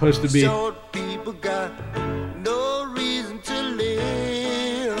that's supposed to be. Short people got no reason to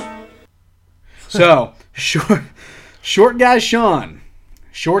live. So, Short Guy Sean.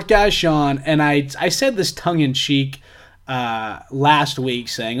 Short Guy Sean, and I said this tongue-in-cheek last week,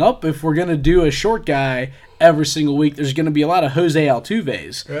 saying, if we're going to do a short guy every single week, there's going to be a lot of Jose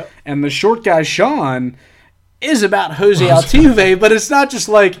Altuves. Yep. And the Short Guy Sean is about Jose Altuve, but it's not just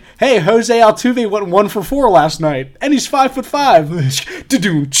like, hey, Jose Altuve went 1 for 4 last night, and he's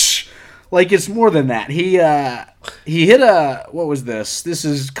 5'5". Like, it's more than that. He hit what was this? This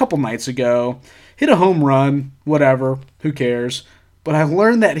is a couple nights ago. Hit a home run, whatever, who cares? But I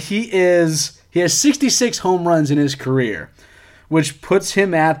learned that he has 66 home runs in his career, which puts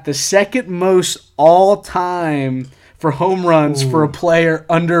him at the second most all-time for home runs for a player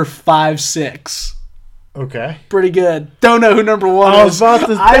under 5'6". Okay. Pretty good. Don't know who number one I was is. about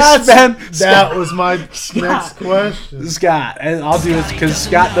to. That was my next question. Scott, and I'll do this because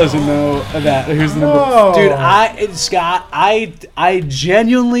Scott doesn't know that. Who's the number? No. Dude, Scott, I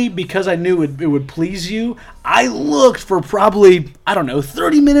genuinely, because I knew it would please you, I looked for probably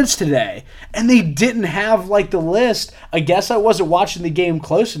 30 minutes today, and they didn't have like the list. I guess I wasn't watching the game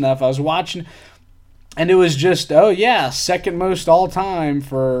close enough. I was watching, and it was just second most all time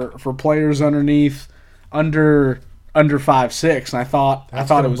for players under 5'6", and I thought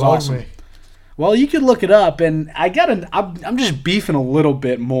it was awesome. Me. Well, you could look it up, and I'm just beefing a little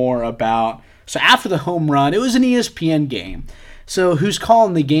bit more about. So after the home run, it was an ESPN game. So who's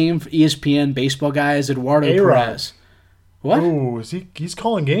calling the game for ESPN baseball guy is Eduardo A-Rod. Perez. What? Ooh, he's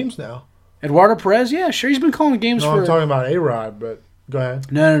calling games now. Eduardo Perez? Yeah, sure. He's been calling games No, for. I'm talking about A-Rod, but go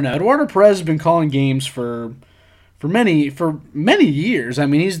ahead. No. Eduardo Perez has been calling games for many years. I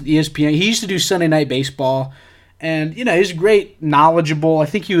mean, he's ESPN. He used to do Sunday Night Baseball, and he's great, knowledgeable. I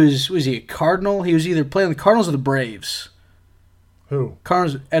think was he a Cardinal? He was either playing the Cardinals or the Braves. Who?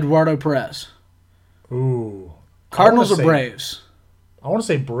 Cardinals. Eduardo Perez. Ooh. Cardinals or Braves? I want to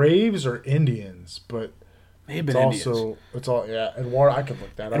say Braves or Indians, but Maybe it's all Eduardo. I could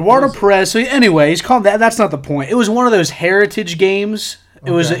look that up. Eduardo Perez. So anyway, he's called that. That's not the point. It was one of those heritage games.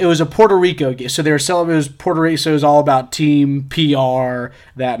 It was a Puerto Rico game. So they were celebrating. It was Puerto Rico. So it was all about team PR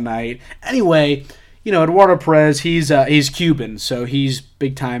that night. Anyway, Eduardo Perez. He's Cuban, so he's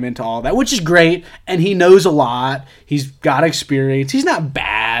big time into all that, which is great. And he knows a lot. He's got experience. He's not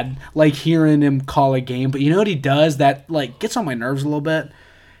bad. Like hearing him call a game, but you know what he does that like gets on my nerves a little bit.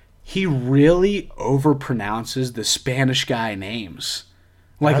 He really overpronounces the Spanish guy names.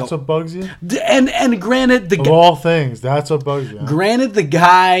 Like that's what bugs you? And granted, Of all things, that's what bugs you. Huh? Granted,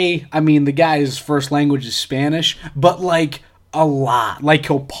 the guy's first language is Spanish, but like a lot. Like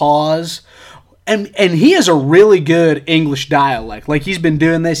he'll pause. And he has a really good English dialect. Like he's been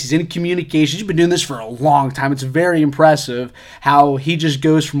doing this. He's in communication. He's been doing this for a long time. It's very impressive how he just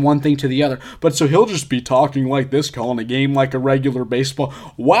goes from one thing to the other. But so he'll just be talking like this, calling a game like a regular baseball.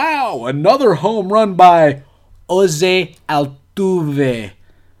 Wow, another home run by Jose Altuve.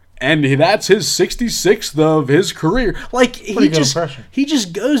 And that's his 66th of his career. Like he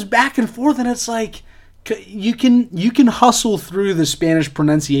just goes back and forth, and it's like you can hustle through the Spanish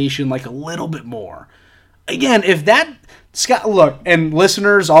pronunciation like a little bit more. Again, if that Scott, look, and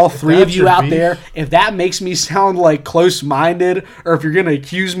listeners, all three of you out there, if that makes me sound like close-minded, or if you're gonna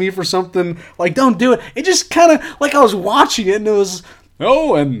accuse me for something, like don't do it. It just kind of like I was watching it, and it was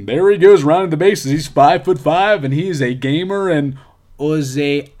and there he goes rounding the bases. He's 5'5", and he's a gamer and.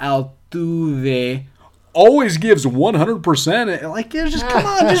 Jose Altuve always gives 100%. Like, just come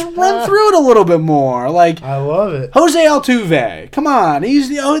on, just run through it a little bit more. Like, I love it. Jose Altuve, come on,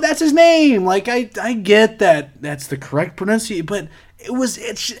 that's his name. Like, I get that that's the correct pronunciation, but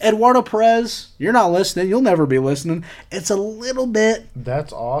it's Eduardo Perez. You're not listening. You'll never be listening. It's a little bit.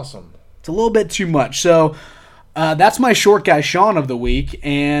 That's awesome. It's a little bit too much. So. That's my short guy Sean of the week,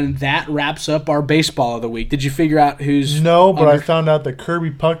 and that wraps up our baseball of the week. Did you figure out who's... No, but I found out that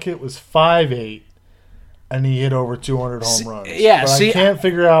Kirby Puckett was 5'8", and he hit over 200 home runs. Yeah, but I can't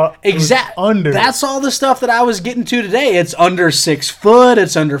figure out under. That's all the stuff that I was getting to today. It's under 6 foot.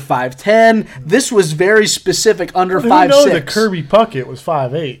 It's under 5'10". This was very specific, under 5'6". Who knows that Kirby Puckett was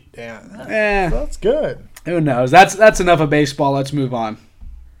 5'8"? Yeah, that's good. Who knows? That's enough of baseball. Let's move on.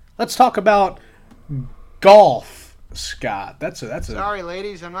 Let's talk about... golf, Scott. Sorry,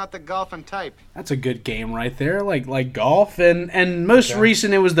 ladies, I'm not the golfing type. That's a good game right there, like golf, and most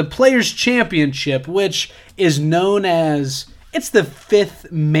recent it was the Players Championship, which is known as it's the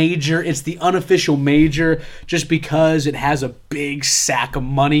 5th major. It's the unofficial major, just because it has a big sack of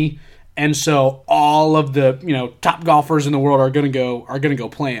money, and so all of the top golfers in the world are gonna go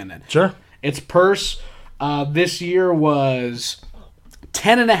play in it. Sure, its purse this year was.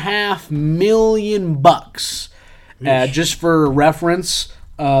 $10.5 million. Just for reference,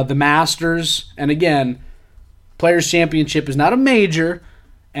 the Masters, and again, Players Championship is not a major,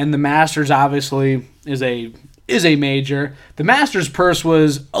 and the Masters obviously is a major. The Masters purse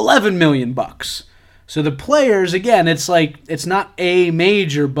was $11 million. So the Players, again, it's not a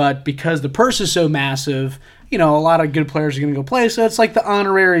major, but because the purse is so massive, a lot of good players are going to go play. So it's like the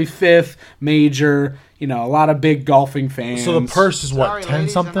honorary 5th major. A lot of big golfing fans. So the purse is what, Sorry, 10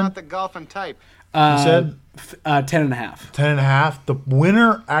 ladies, something? I'm not the golfing type. You said 10.5. 10.5. The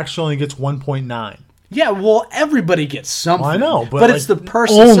winner actually only gets 1.9. Yeah, well, everybody gets something. Well, I know, but it's the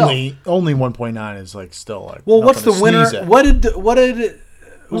purse only itself. Only 1.9 is still Well, what's the winner? What did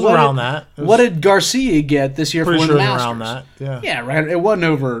It was around that. It was What did Garcia get this year for pretty winning sure the it was Masters? around that. Yeah. Yeah, right. It wasn't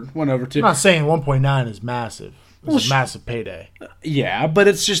over 2. I'm not saying 1.9 is massive. It's a massive payday. Yeah, but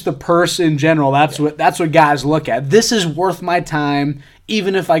it's just the purse in general. That's what guys look at. This is worth my time,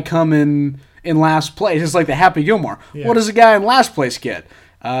 even if I come in last place. It's like the Happy Gilmore. Yeah. What does a guy in last place get?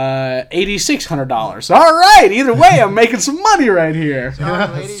 $8,600. All right. Either way, I'm making some money right here. Sorry,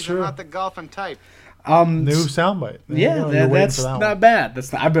 that's ladies, true. I'm not the golfing type. New soundbite. There you Yeah, go. You're waiting that's for that not one. bad.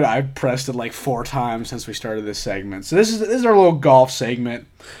 That's not. I've pressed it like 4 times since we started this segment. So this is our little golf segment.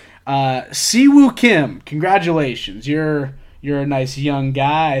 Siwoo Kim, congratulations. You're a nice young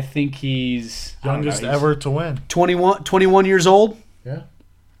guy. I think he's Youngest ever to win. 21 years old. Yeah.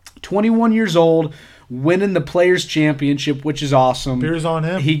 21 years old, winning the Players Championship, which is awesome. Beers on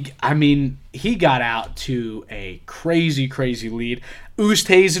him. He got out to a crazy, crazy lead.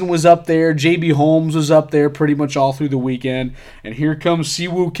 Oosthuizen was up there. J.B. Holmes was up there pretty much all through the weekend. And here comes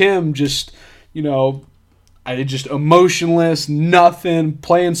Siwoo Kim just emotionless, nothing,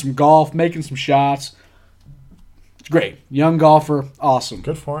 playing some golf, making some shots. It's great. Young golfer, awesome.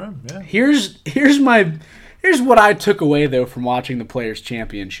 Good for him. Yeah. Here's what I took away though from watching the Players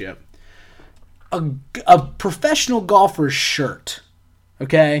Championship. A professional golfer's shirt,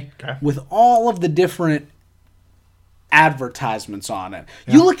 okay, with all of the different advertisements on it.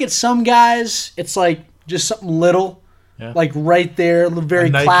 Yeah. You look at some guys, it's like just something little. Yeah. Like right there, very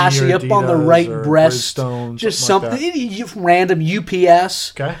A Nike classy, or up on the Adidas right or breast, Bridgestone, just something something, like random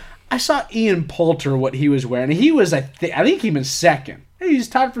UPS. Okay. I saw Ian Poulter, what he was wearing. He was, I think he came in second. He's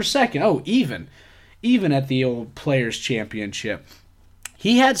tied for second. Oh, even at the old Players Championship,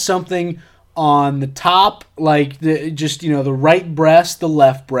 he had something on the top, like the right breast, the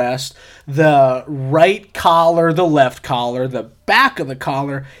left breast, the right collar, the left collar, the back of the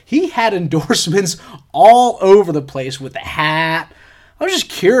collar. He had endorsements all over the place with the hat. I was just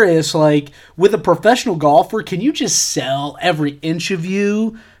curious, like, with a professional golfer, can you just sell every inch of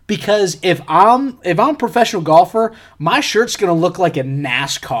you? Because if I'm a professional golfer, my shirt's gonna look like a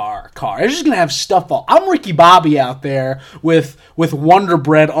NASCAR car. It's just gonna have stuff all. I'm Ricky Bobby out there with Wonder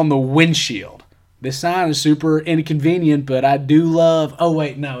Bread on the windshield. This sign is super inconvenient, but I do love. Oh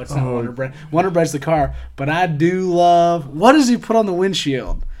wait, no, it's not Wonder Bread. Wonder Bread's the car, but I do love. What does he put on the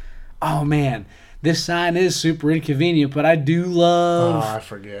windshield? Oh man, this sign is super inconvenient, but I do love. Oh, I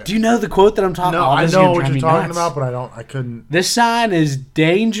forget. Do you know the quote that I'm talking about? No, I This is gonna know what drive you're me talking nuts. about, but I couldn't. This sign is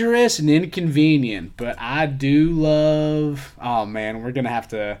dangerous and inconvenient, but I do love. Oh man, we're gonna have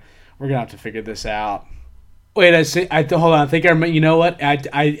to figure this out. Wait, hold on. I think I remember. You know what?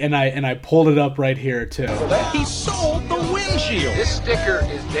 I pulled it up right here too. He sold the windshield. This sticker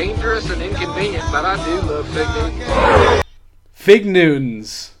is dangerous and inconvenient, but I do love Fig Newtons. Fig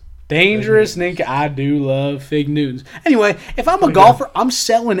Newtons. Dangerous and I do love Fig Newtons. Anyway, if I'm a golfer, I'm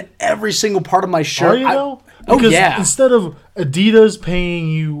selling every single part of my shirt. Are you though? Oh Because yeah. instead of Adidas paying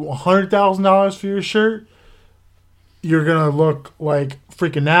you $100,000 for your shirt, you're gonna look like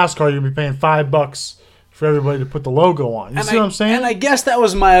freaking NASCAR. You're gonna be paying $5 for everybody to put the logo on. You see what I'm saying? And I guess that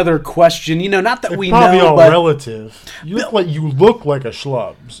was my other question. Not that it's we probably know, all but relative. You look like a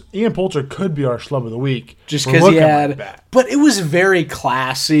schlub. Ian Poulter could be our schlub of the week just for because he looking had. like that. But it was very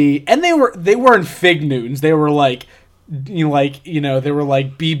classy, and they weren't Fig Newtons. They were like. They were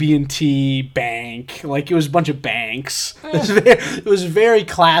like BB&T Bank, like it was a bunch of banks. It was very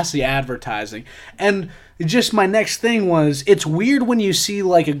classy advertising. And just my next thing was, it's weird when you see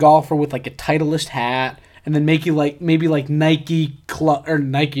like a golfer with like a Titleist hat, and then maybe Nike club or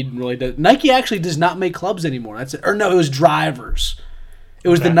Nike really does. Nike actually does not make clubs anymore. That's it. Or no, it was drivers. It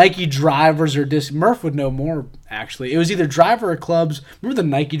was the Nike drivers or Murph would know more, actually. It was either driver or clubs. Remember the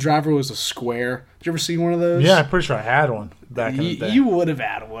Nike driver was a square? Did you ever see one of those? Yeah, I'm pretty sure I had one back in the day. You would have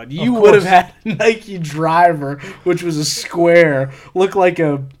had one. You would have had a Nike driver, which was a square. Looked like I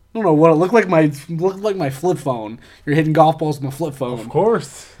don't know what it looked like. My flip phone. You're hitting golf balls with my flip phone. Of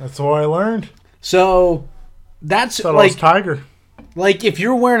course, that's what I learned. So that's Thought I was Tiger. Like if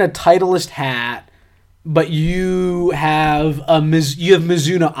you're wearing a Titleist hat, but you have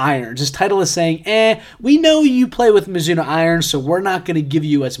Mizuno irons. Is Titleist saying, we know you play with Mizuno irons, so we're not going to give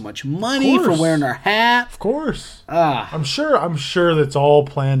you as much money for wearing our hat? Of course. I'm sure that's all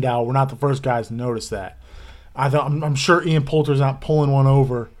planned out. We're not the first guys to notice that. I'm sure Ian Poulter's not pulling one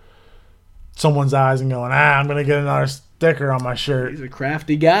over someone's eyes and going, I'm going to get another sticker on my shirt. He's a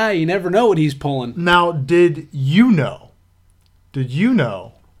crafty guy. You never know what he's pulling. Now, did you know?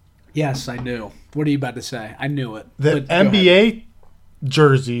 Yes, I knew. What are you about to say? I knew it. The NBA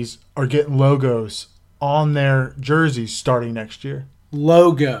jerseys are getting logos on their jerseys starting next year.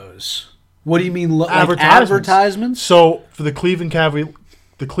 Logos. What do you mean? Advertisements. Advertisements? So for the Cleveland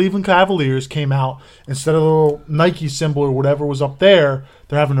the Cleveland Cavaliers came out, instead of the little Nike symbol or whatever was up there,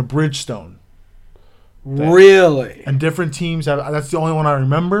 they're having a Bridgestone. Really? And different teams have, that's the only one I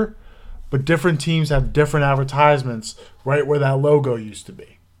remember, but different teams have different advertisements right where that logo used to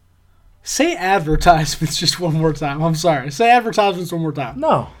be. Say advertisements just one more time. I'm sorry. Say advertisements one more time.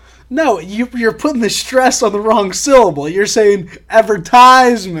 No, you're putting the stress on the wrong syllable. You're saying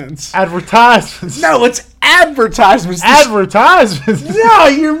advertisements. advertisements. No, it's advertisements. Advertisements. No,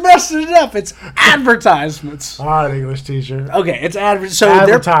 you're messing it up. It's advertisements. All right, English teacher. Okay, it's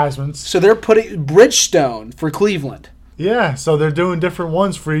Advertisements. So they're putting Bridgestone for Cleveland. Yeah, so they're doing different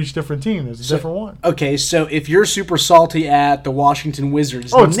ones for each different team. There's a different one. Okay, so if you're super salty at the Washington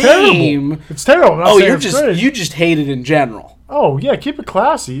Wizards Oh, it's name, terrible. It's terrible. I'm not saying it's great. you just hate it in general. Oh, yeah, keep it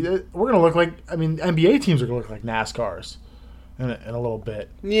classy. We're going to look like, NBA teams are going to look like NASCARs in a little bit.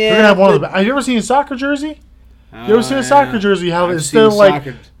 Yeah. They're going to have one of the, have you ever seen a soccer jersey? You ever seen a soccer jersey? How I've instead of seen like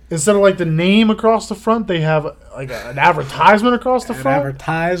soccer. instead of like the name across the front, they have like an advertisement across the front.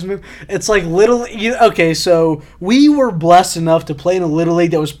 Advertisement. It's like little. Okay, so we were blessed enough to play in a little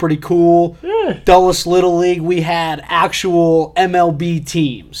league that was pretty cool. Yeah. Dulles Little League. We had actual MLB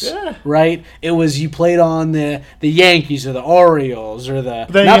teams. Yeah. Right. It was you played on the Yankees or the Orioles or the.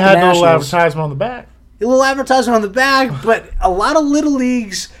 Then not you had the a little Nationals. advertisement on the back. A little advertisement on the back, but a lot of little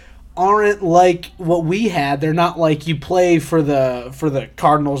leagues aren't like what we had. They're not like you play for the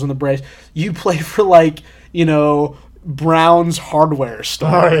Cardinals and the Braves. You play for Brown's hardware store.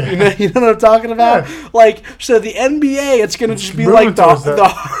 Oh, yeah. You know what I'm talking about? Yeah. Like, so the NBA, it's going to just be moving like towards the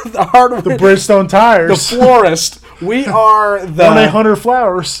that. hardware, The Bridgestone the tires. florist. We are the 1-800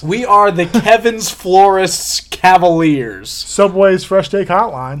 Flowers. we are the Kevin's Florists Cavaliers. Subway's Fresh Take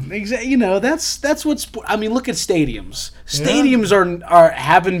Hotline. Exactly. That's what's. I mean, look at stadiums. Stadiums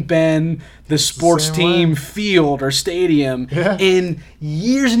haven't been the sports same team way. field or stadium Yeah. in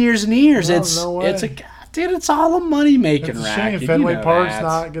years and years and years. No, it's no way. it's all a money making It's a racket. shame Fenway Park's that.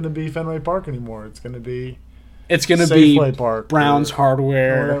 not going to be Fenway Park anymore. It's going to be It's going to be Safeway Park Brown's or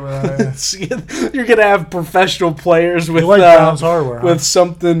Hardware. whatever that is. You're going to have professional players with like Brown's Hardware, huh? with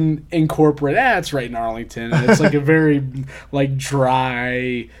something incorporated. It's right in Arlington. And it's like a very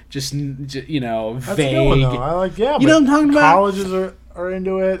dry, just That's a vague. good one, though. I like, yeah. You know what I'm talking about? Colleges are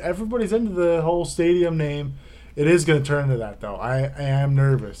into it. Everybody's into the whole stadium name. It is going to turn into that, though. I am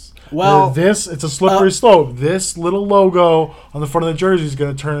nervous. Well, it's a slippery slope. This little logo on the front of the jersey is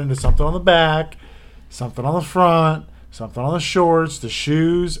going to turn into something on the back, something on the front, something on the shorts, the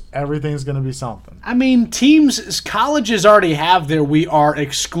shoes. Everything's going to be something. I mean, colleges already have their "We are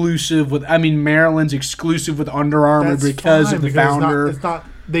exclusive" with. I mean, Maryland's exclusive with Under Armour That's because fine, of the because founder. It's not.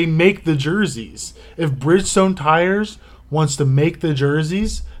 They make the jerseys. If Bridgestone Tires wants to make the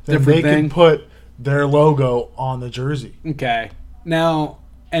jerseys, then Different they thing. can put their logo on the jersey. Okay, now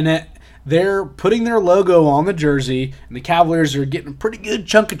they're putting their logo on the jersey, and the Cavaliers are getting a pretty good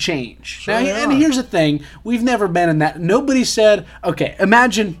chunk of change. Sure now, they and are. here's the thing: we've never been in that. Nobody said, "Okay,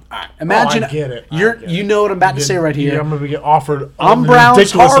 imagine." I get it. I You get it. know what I'm about to say right here. I'm going to get offered I'm a Brown's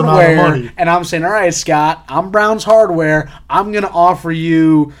ridiculous amount of Hardware, money. and I'm saying, all right, Scott, I'm Brown's Hardware. I'm gonna offer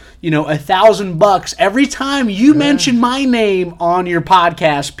you, $1,000 every time you mention my name on your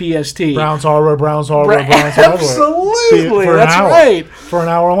podcast, PST. Brown's Hardware, Brown's Hardware, Brown's Hardware. Absolutely, For an that's hour. right. For an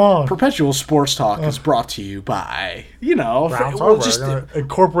hour long. Perpetual Sports Talk is brought to you by, Brown's Hardware. We're going to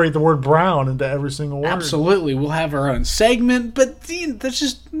incorporate the word brown into every single word. absolutely, we'll have our own segment, but that's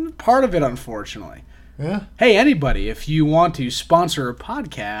just part of it, unfortunately. Yeah. Hey, anybody, if you want to sponsor a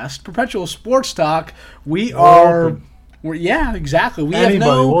podcast, Perpetual Sports Talk, we are. open. Yeah, exactly. We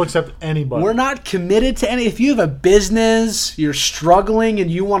Anybody. have We'll accept anybody. We're not committed to any. If you have a business, you're struggling, and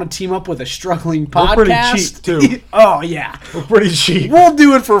you want to team up with a struggling podcast, We're pretty cheap, too. Oh yeah, We're pretty cheap. we'll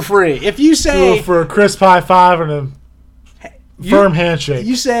do it for free. If you say For a crisp high five and a firm handshake.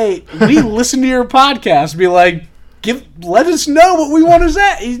 you say we listen to your podcast, be like, let us know what we want to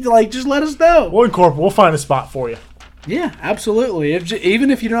say. Like, just let us know. We'll find a spot for you. Yeah, absolutely. Even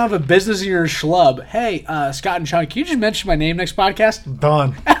if you don't have a business in your schlub, hey, Scott and Sean, can you just mention my name next podcast?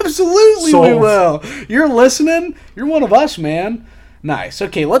 Done. Absolutely, we Sold. will. You're listening. You're one of us, man. Nice.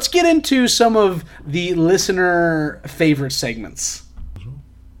 Okay, let's get into some of the listener favorite segments.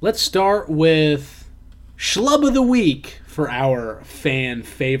 Let's start with Schlub of the Week for our fan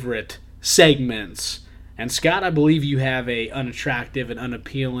favorite segments. And Scott, I believe you have a unattractive and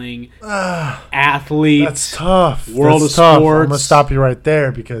unappealing athlete. That's tough. World That's of tough. sports. I'm going to stop you right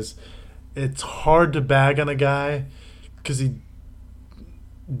there because it's hard to bag on a guy because he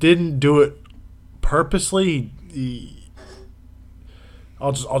didn't do it purposely.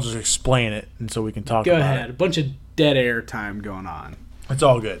 I'll just explain it and so we can talk Go about ahead. it. A bunch of dead air time going on. It's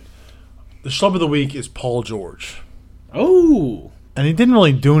all good. The schlub of the week is Paul George. Oh. And he didn't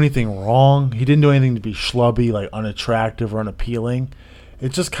really do anything wrong. He didn't do anything to be schlubby, like unattractive or unappealing.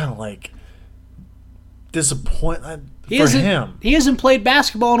 It's just kind of like disappointment for him. He hasn't played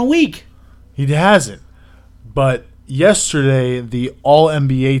basketball in a week. He hasn't. But yesterday, the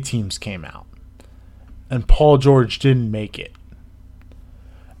All-NBA teams came out. And Paul George didn't make it.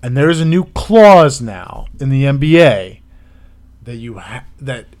 And there's a new clause now in the NBA that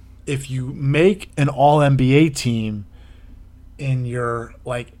that if you make an All-NBA team in your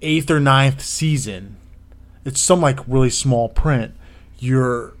like 8th or 9th season, it's some like really small print,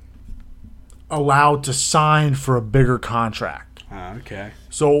 you're allowed to sign for a bigger contract. Okay.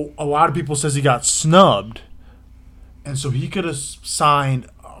 So a lot of people says he got snubbed, and so he could have signed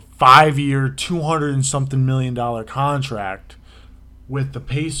a 5-year, $200 and something million contract with the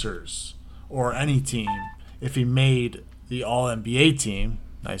Pacers or any team if he made the All-NBA team.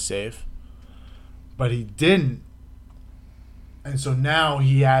 Nice save. But he didn't. And so now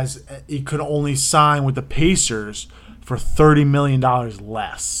he could only sign with the Pacers for $30 million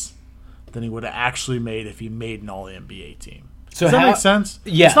less than he would have actually made if he made an All-NBA team. So Does that make sense?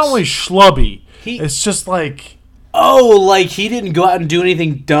 Yes. It's not really schlubby. It's just like... Oh, like he didn't go out and do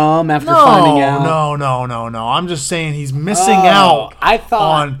anything dumb after finding out? No. I'm just saying he's missing out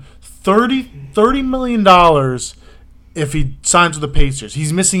on $30 million if he signs with the Pacers.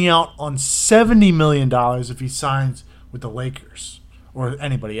 He's missing out on $70 million if he signs with the Lakers or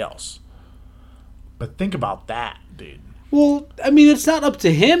anybody else. But think about that, dude. Well, I mean, it's not up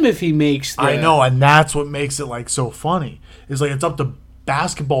to him if he makes the... I know, and that's what makes it like so funny. It's like it's up to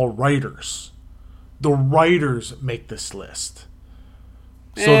basketball writers. The writers make this list.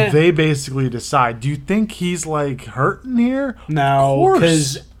 So they basically decide. Do you think he's like hurting here? No,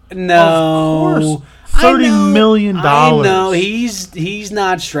 because no, of course. $30 million. I know he's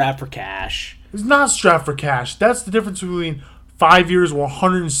not strapped for cash. He's not strapped for cash. That's the difference between 5 years,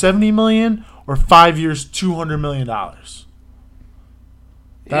 $170 million, or 5 years, $200 million.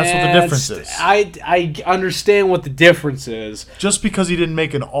 That's what the difference is. I understand what the difference is. Just because he didn't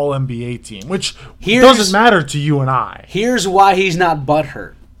make an All-NBA team, which doesn't matter to you and I. Here's why he's not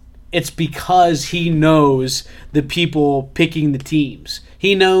butthurt. It's because he knows the people picking the teams.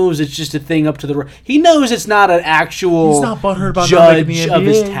 He knows it's just a thing up to the... He knows it's not an actual He's not butthurt about judge of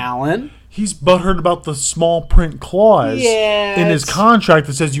his talent. He's butthurt about the small print clause in his contract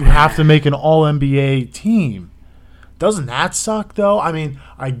that says you have to make an All-NBA team. Doesn't that suck though? I mean,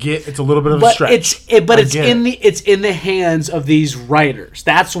 I get it's a little bit of a stretch. It's in the hands of these writers.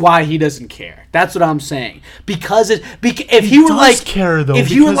 That's why he doesn't care. That's what I'm saying. Because if he were like care though, if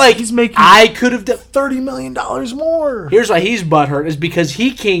you were like he's making I could have done $30 million more. Here's why he's butthurt is because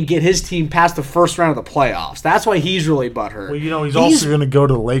he can't get his team past the first round of the playoffs. That's why he's really butthurt. Well, you know, he's also going to go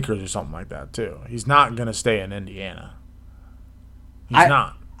to the Lakers or something like that too. He's not going to stay in Indiana. He's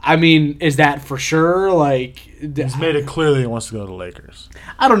not. I mean, is that for sure? Like, he's made it clear that he wants to go to the Lakers.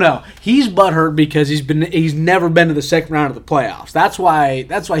 I don't know. He's butthurt because he's never been to the second round of the playoffs. That's why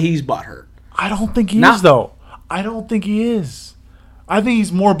he's butthurt. I don't think he is though. I don't think he is. I think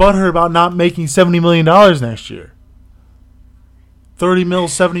he's more butthurt about not making $70 million next year. 30 mil,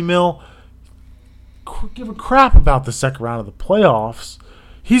 70 mil. Give a crap about the second round of the playoffs.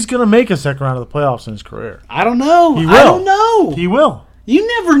 He's gonna make a second round of the playoffs in his career. I don't know. He will. I don't know. He will. You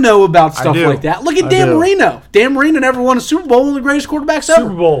never know about stuff like that. Look at Dan Marino. Dan Marino never won a Super Bowl, one of the greatest quarterbacks ever.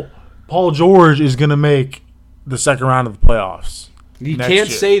 Super Bowl. Paul George is going to make the second round of the playoffs. You can't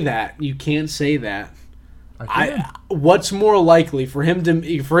say that. You can't say that. I can. What's more likely for him to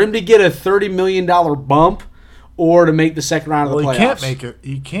get a $30 million bump or to make the second round of the playoffs? He can't make it.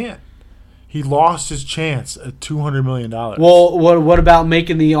 He can't. He lost his chance at $200 million. Well, what about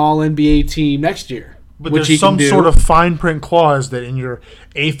making the All-NBA team next year? But there's some sort of fine print clause that in your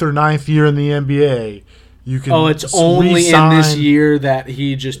 8th or 9th year in the NBA, you can. Oh, it's only in this year that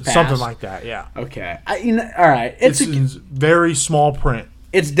he just passed. Something like that, yeah. Okay, all right. It's very small print.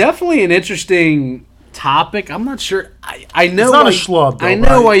 It's definitely an interesting topic. I'm not sure. I know it's not a schlub. Though, I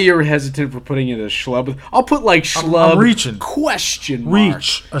know why you're hesitant for putting it as schlub. I'll put like schlub. I'm reaching. Question mark.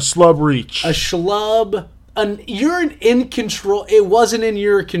 Reach a schlub. Reach a schlub. You're in control. It wasn't in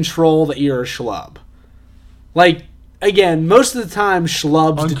your control that you're a schlub. Like, again, most of the time,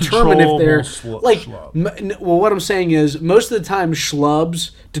 schlubs determine if they're well, what I'm saying is, most of the time,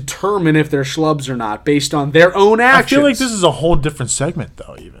 schlubs determine if they're schlubs or not based on their own actions. I feel like this is a whole different segment,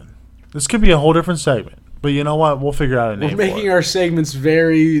 though. Even this could be a whole different segment. But you know what? We'll figure out a name. We're making our segments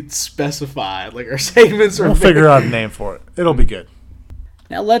very specified. Like our segments are. We'll figure out a name for it. It'll be good.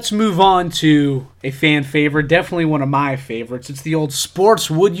 Now let's move on to a fan favorite, definitely one of my favorites. It's the old sports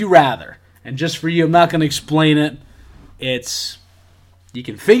Would You Rather. And just for you, I'm not going to explain it. You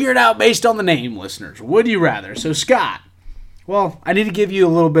can figure it out based on the name, listeners. Would you rather? So, Scott, well, I need to give you a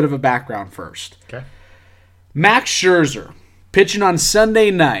little bit of a background first. Okay. Max Scherzer, pitching on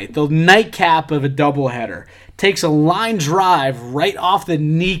Sunday night, the nightcap of a doubleheader, takes a line drive right off the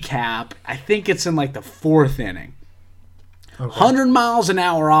kneecap. I think it's in like the 4th inning. 100 miles an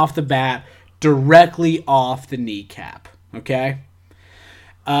hour off the bat, directly off the kneecap. Okay?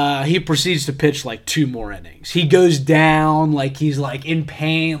 He proceeds to pitch like 2 more innings. He goes down like he's like in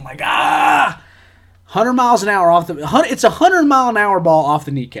pain, like 100 miles an hour off the. It's a 100-mile-an-hour ball off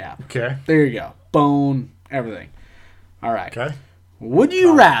the kneecap. Okay. There you go. Bone, everything. All right. Okay. Would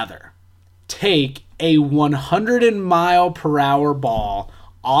you rather take a 100-mile-per-hour ball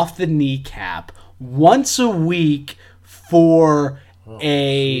off the kneecap once a week for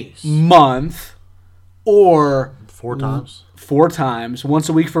a month, or 4 times? 4 times, once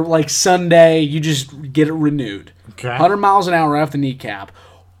a week for like Sunday, you just get it renewed. Okay. 100 miles an hour off the kneecap.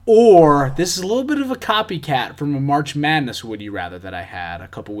 Or, this is a little bit of a copycat from a March Madness Would You Rather that I had a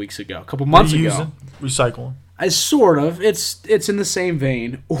couple months ago. Recycling. Sort of. It's in the same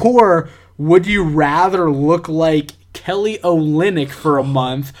vein. Or, would you rather look like Kelly Olynyk for a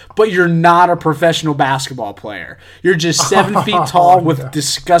month, but you're not a professional basketball player? You're just 7 feet tall with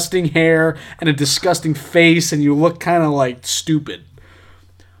disgusting hair and a disgusting face, and you look kind of like stupid.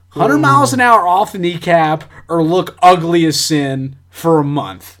 100 miles an hour off the kneecap, or look ugly as sin for a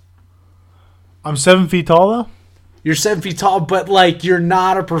month. I'm 7 feet tall, though? You're 7 feet tall, but like you're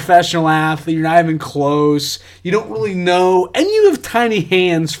not a professional athlete. You're not even close. You don't really know. And you have tiny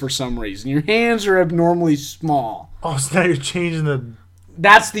hands for some reason. Your hands are abnormally small. Oh, so now you're changing the...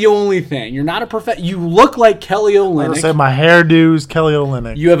 That's the only thing. You're not a professional. You look like Kelly I said Olynyk. my hairdo's Kelly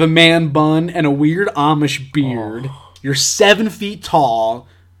Olynyk. You have a man bun and a weird Amish beard. You're 7 feet tall.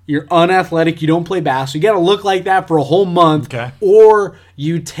 You're unathletic. You don't play basketball. You got to look like that for a whole month. Okay. Or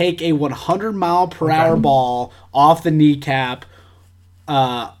you take a 100-mile-per-hour ball off the kneecap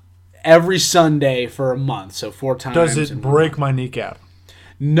every Sunday for a month. So 4 times. Does it break my kneecap?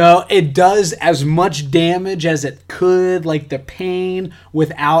 No, it does as much damage as it could, like the pain,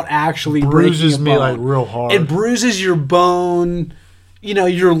 without actually Bruises breaking a me bone. like real hard. It bruises your bone. You know,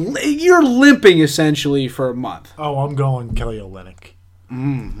 you're limping essentially for a month. Oh, I'm going Kelly Olynyk.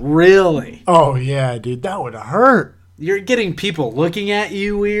 Really? Oh, yeah, dude. That would hurt. You're getting people looking at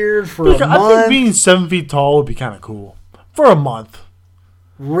you weird for Look, a I month? think being 7 feet tall would be kind of cool. For a month.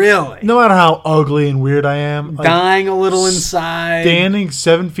 Really? No matter how ugly and weird I am. Like, Dying a little inside. standing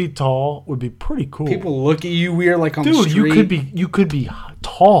 7 feet tall would be pretty cool. People look at you weird like on the Dude, street. you could be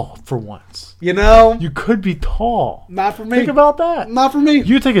tall for once. You know? You could be tall. Not for me. Think about that. Not for me.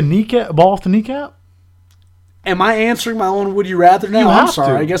 You take a ball off the kneecap? Am I answering my own would you rather now? You I'm have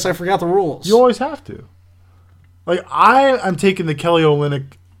sorry. to. I guess I forgot the rules. You always have to. Like, I'm taking the Kelly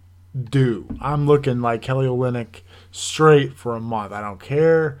Olynyk do. I'm looking like Kelly Olynyk straight for a month. I don't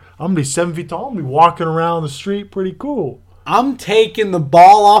care. I'm going to be 7 feet tall. I'm going to be walking around the street pretty cool. I'm taking the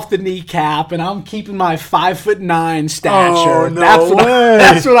ball off the kneecap and I'm keeping my 5'9" stature. Oh, no way.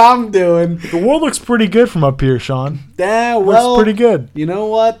 That's what I'm doing. The world looks pretty good from up here, Sean. Yeah, Looks well, pretty good. You know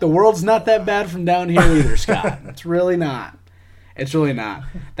what? The world's not that bad from down here either, Scott. It's really not. It's really not.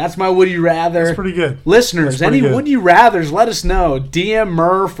 That's my would you rather. That's pretty good. Listeners, That's pretty any good. would you rathers, let us know. DM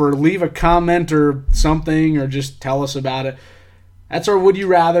Murph or leave a comment or something, or just tell us about it. That's our would you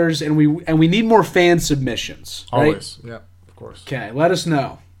rathers, and we need more fan submissions. Right? Always. Yeah, of course. Okay, let us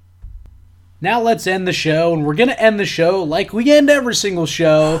know. Now let's end the show, and we're going to end the show like we end every single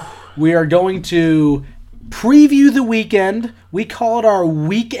show. We are going to preview the weekend. We call it our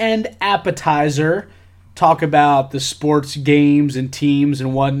weekend appetizer. Talk about the sports games and teams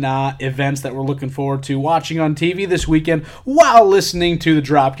and whatnot, events that we're looking forward to watching on TV this weekend while listening to the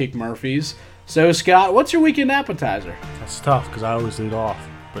Dropkick Murphys. So, Scott, what's your weekend appetizer? That's tough because I always lead off.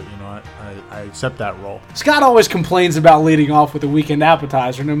 But you know what? I accept that role. Scott always complains about leading off with a weekend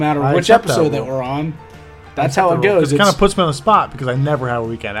appetizer no matter I which accept that episode that role. we're on. That's how it goes. It kind of puts me on the spot because I never have a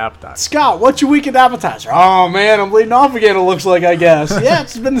weekend appetizer. Scott, what's your weekend appetizer? Oh, man, I'm leading off again, it looks like, I guess. Yeah,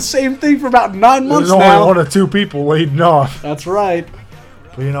 it's been the same thing for about 9 months There's now. only 1 or 2 people leading off. That's right.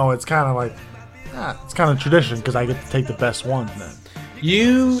 But you know, it's kind of like, it's kind of tradition because I get to take the best ones then.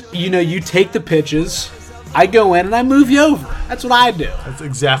 You take the pitches, I go in and I move you over. That's what I do. That's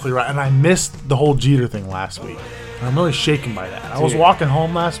exactly right. And I missed the whole Jeter thing last week. And I'm really shaken by that. I was walking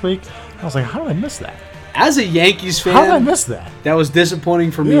home last week, and I was like, how did I miss that? As a Yankees fan, How did I miss that? that was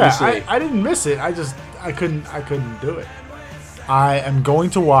disappointing for me to see. I didn't miss it. I couldn't do it. I am going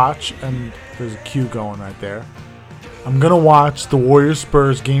to watch, and there's a cue going right there. I'm going to watch the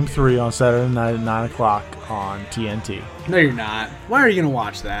Warriors-Spurs Game 3 on Saturday night at 9 o'clock on TNT. No, you're not. Why are you going to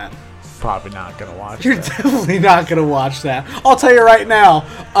watch that? Probably not going to watch You're that. definitely not going to watch that. I'll tell you right now,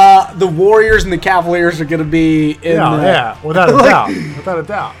 the Warriors and the Cavaliers are going to be in Yeah, without a doubt. Without a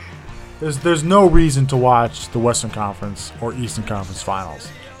doubt. There's no reason to watch the Western Conference or Eastern Conference Finals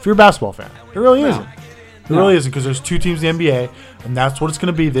if you're a basketball fan. It really isn't. It really isn't, because there's two teams in the NBA, and that's what it's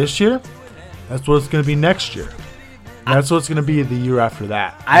going to be this year. That's what it's going to be next year. And that's what it's going to be the year after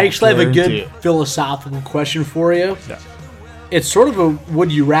that. I actually have a guarantee good it. philosophical question for you. Yeah. It's sort of a would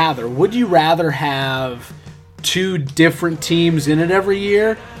you rather. Would you rather have two different teams in it every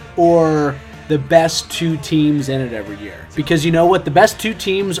year, or the best two teams in it every year? Because you know what? The best two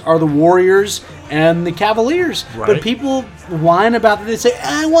teams are the Warriors and the Cavaliers. Right. But people whine about that. They say,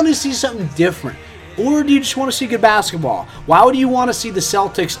 I want to see something different. Or do you just want to see good basketball? Why would you want to see the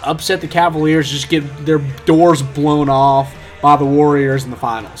Celtics upset the Cavaliers, just get their doors blown off by the Warriors in the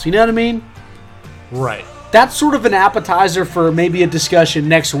finals? You know what I mean? Right. That's sort of an appetizer for maybe a discussion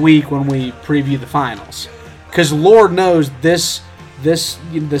next week when we preview the finals. Because Lord knows the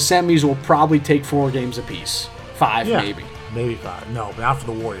semis will probably take 4 games apiece. 5 Yeah. maybe. Maybe 5. No, but not for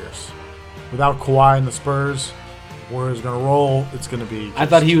the Warriors. Without Kawhi and the Spurs, Warriors are going to roll. It's going to be... I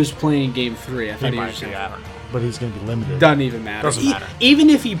thought he was playing game 3. I thought He he might was. be, I don't know. But he's going to be limited. Doesn't even matter. Doesn't matter. Even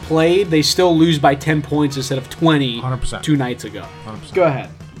if he played, they still lose by 10 points instead of 20 100%. 2 nights ago. 100%. Go ahead.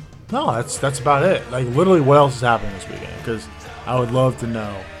 No, that's about it. Like, literally, what else is happening this weekend? Because I would love to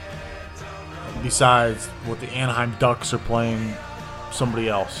know, besides what the Anaheim Ducks are playing somebody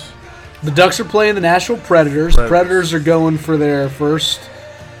else. The Ducks are playing the Nashville Predators. Predators are going for their first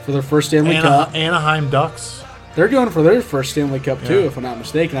Stanley Cup. Anaheim Ducks. They're going for their first Stanley Cup too, Yeah. if I'm not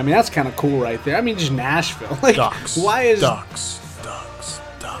mistaken. I mean, that's kind of cool right there. I mean, just Nashville. Like, Ducks. why is Ducks.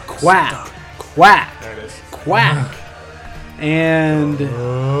 quack, Ducks. quack, There it is. quack? And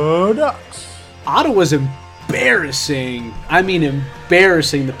Oh, Ducks. Ottawa's embarrassing. I mean,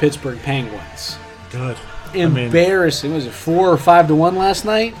 embarrassing the Pittsburgh Penguins. Good. Embarrassing. Was it 4 or 5-1 last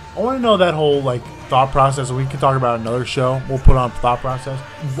night? I want to know that whole thought process. We can talk about another show. We'll put on thought process.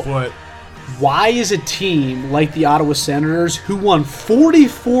 But Why is a team like the Ottawa Senators, who won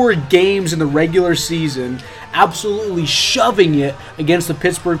 44 games in the regular season, absolutely shoving it against the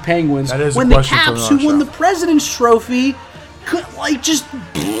Pittsburgh Penguins, That is a when the question for Caps, another who won show. the President's Trophy, could just...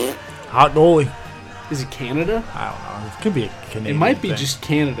 hot goalie. Is it Canada? I don't know. It could be a Canadian It might be thing. just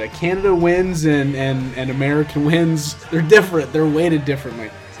Canada. Canada wins and American wins. They're different. They're weighted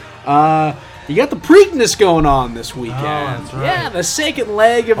differently. You got the Preakness going on this weekend. that's right. Yeah, the second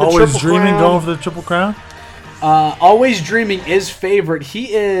leg of the Always Triple dreaming Crown. going for the Triple Crown? Always Dreaming is favorite.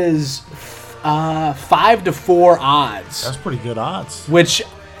 He is 5-4 odds, That's pretty good odds. which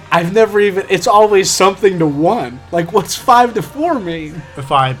I've never even. It's always something to 1. Like, what's 5-4 mean?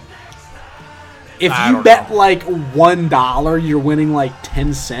 If I If I you don't bet know. like $1, you're winning like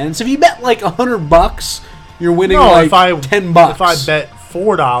 10 cents. If you bet like $100, you're winning like if I $10. If I bet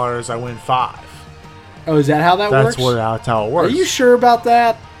 $4, I win 5. Oh, is that how that That's works? that's how it Are works. you sure about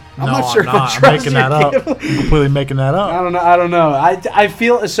that? I'm No, not sure. I'm if I trust making your that up. gambling. I'm completely making that up. I don't know. I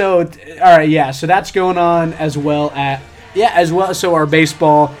feel so. All right, yeah. So that's going on as well. So our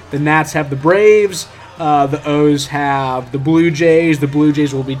baseball, the Nats have the Braves. The O's have the Blue Jays. The Blue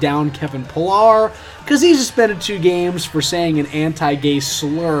Jays will be down Kevin Pillar because he suspended 2 games for saying an anti-gay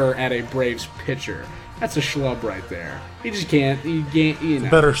slur at a Braves pitcher. That's a schlub right there. He just can't. He can't. You know.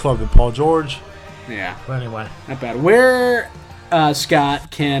 Better schlub than Paul George. Yeah. But anyway, Not bad. Where,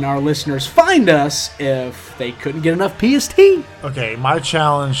 Scott, can our listeners find us if they couldn't get enough PST? okay, my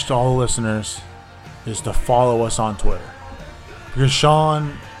challenge to all the listeners is to follow us on Twitter. Because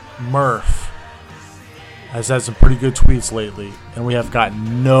Sean Murph has had some pretty good tweets lately, and we have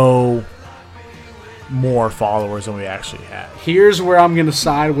gotten no more followers than we actually had. Here's where I'm going to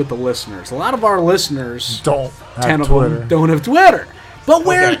side with the listeners. A lot of our listeners, Don't 10 have of Twitter. them, don't have Twitter. But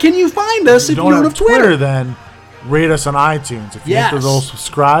where Okay. can you find us if you don't have Twitter? then rate us on iTunes. If you hit the Yes. little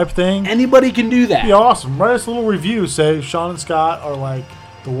subscribe thing, Anybody can do that. be awesome. Write us a little review. Say Sean and Scott are like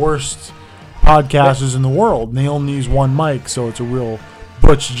the worst podcasters in the world, and they only use one mic, so it's a real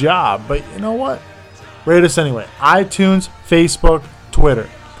butch job. But you know what? Rate us anyway. iTunes, Facebook, Twitter.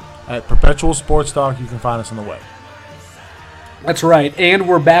 At Perpetual Sports Talk, you can find us on the web. That's right. And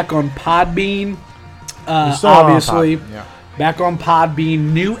we're back on Podbean. We still are on Obviously, Podbean, yeah. back on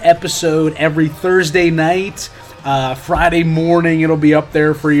Podbean. New episode every Thursday night. Friday morning, it'll be up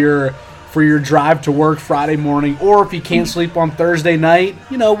there for your drive to work Friday morning. Or if you can't sleep on Thursday night,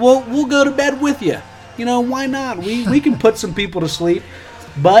 we'll go to bed with you. why not? We can put some people to sleep.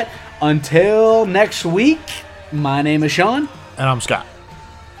 But until next week, my name is Sean. And I'm Scott.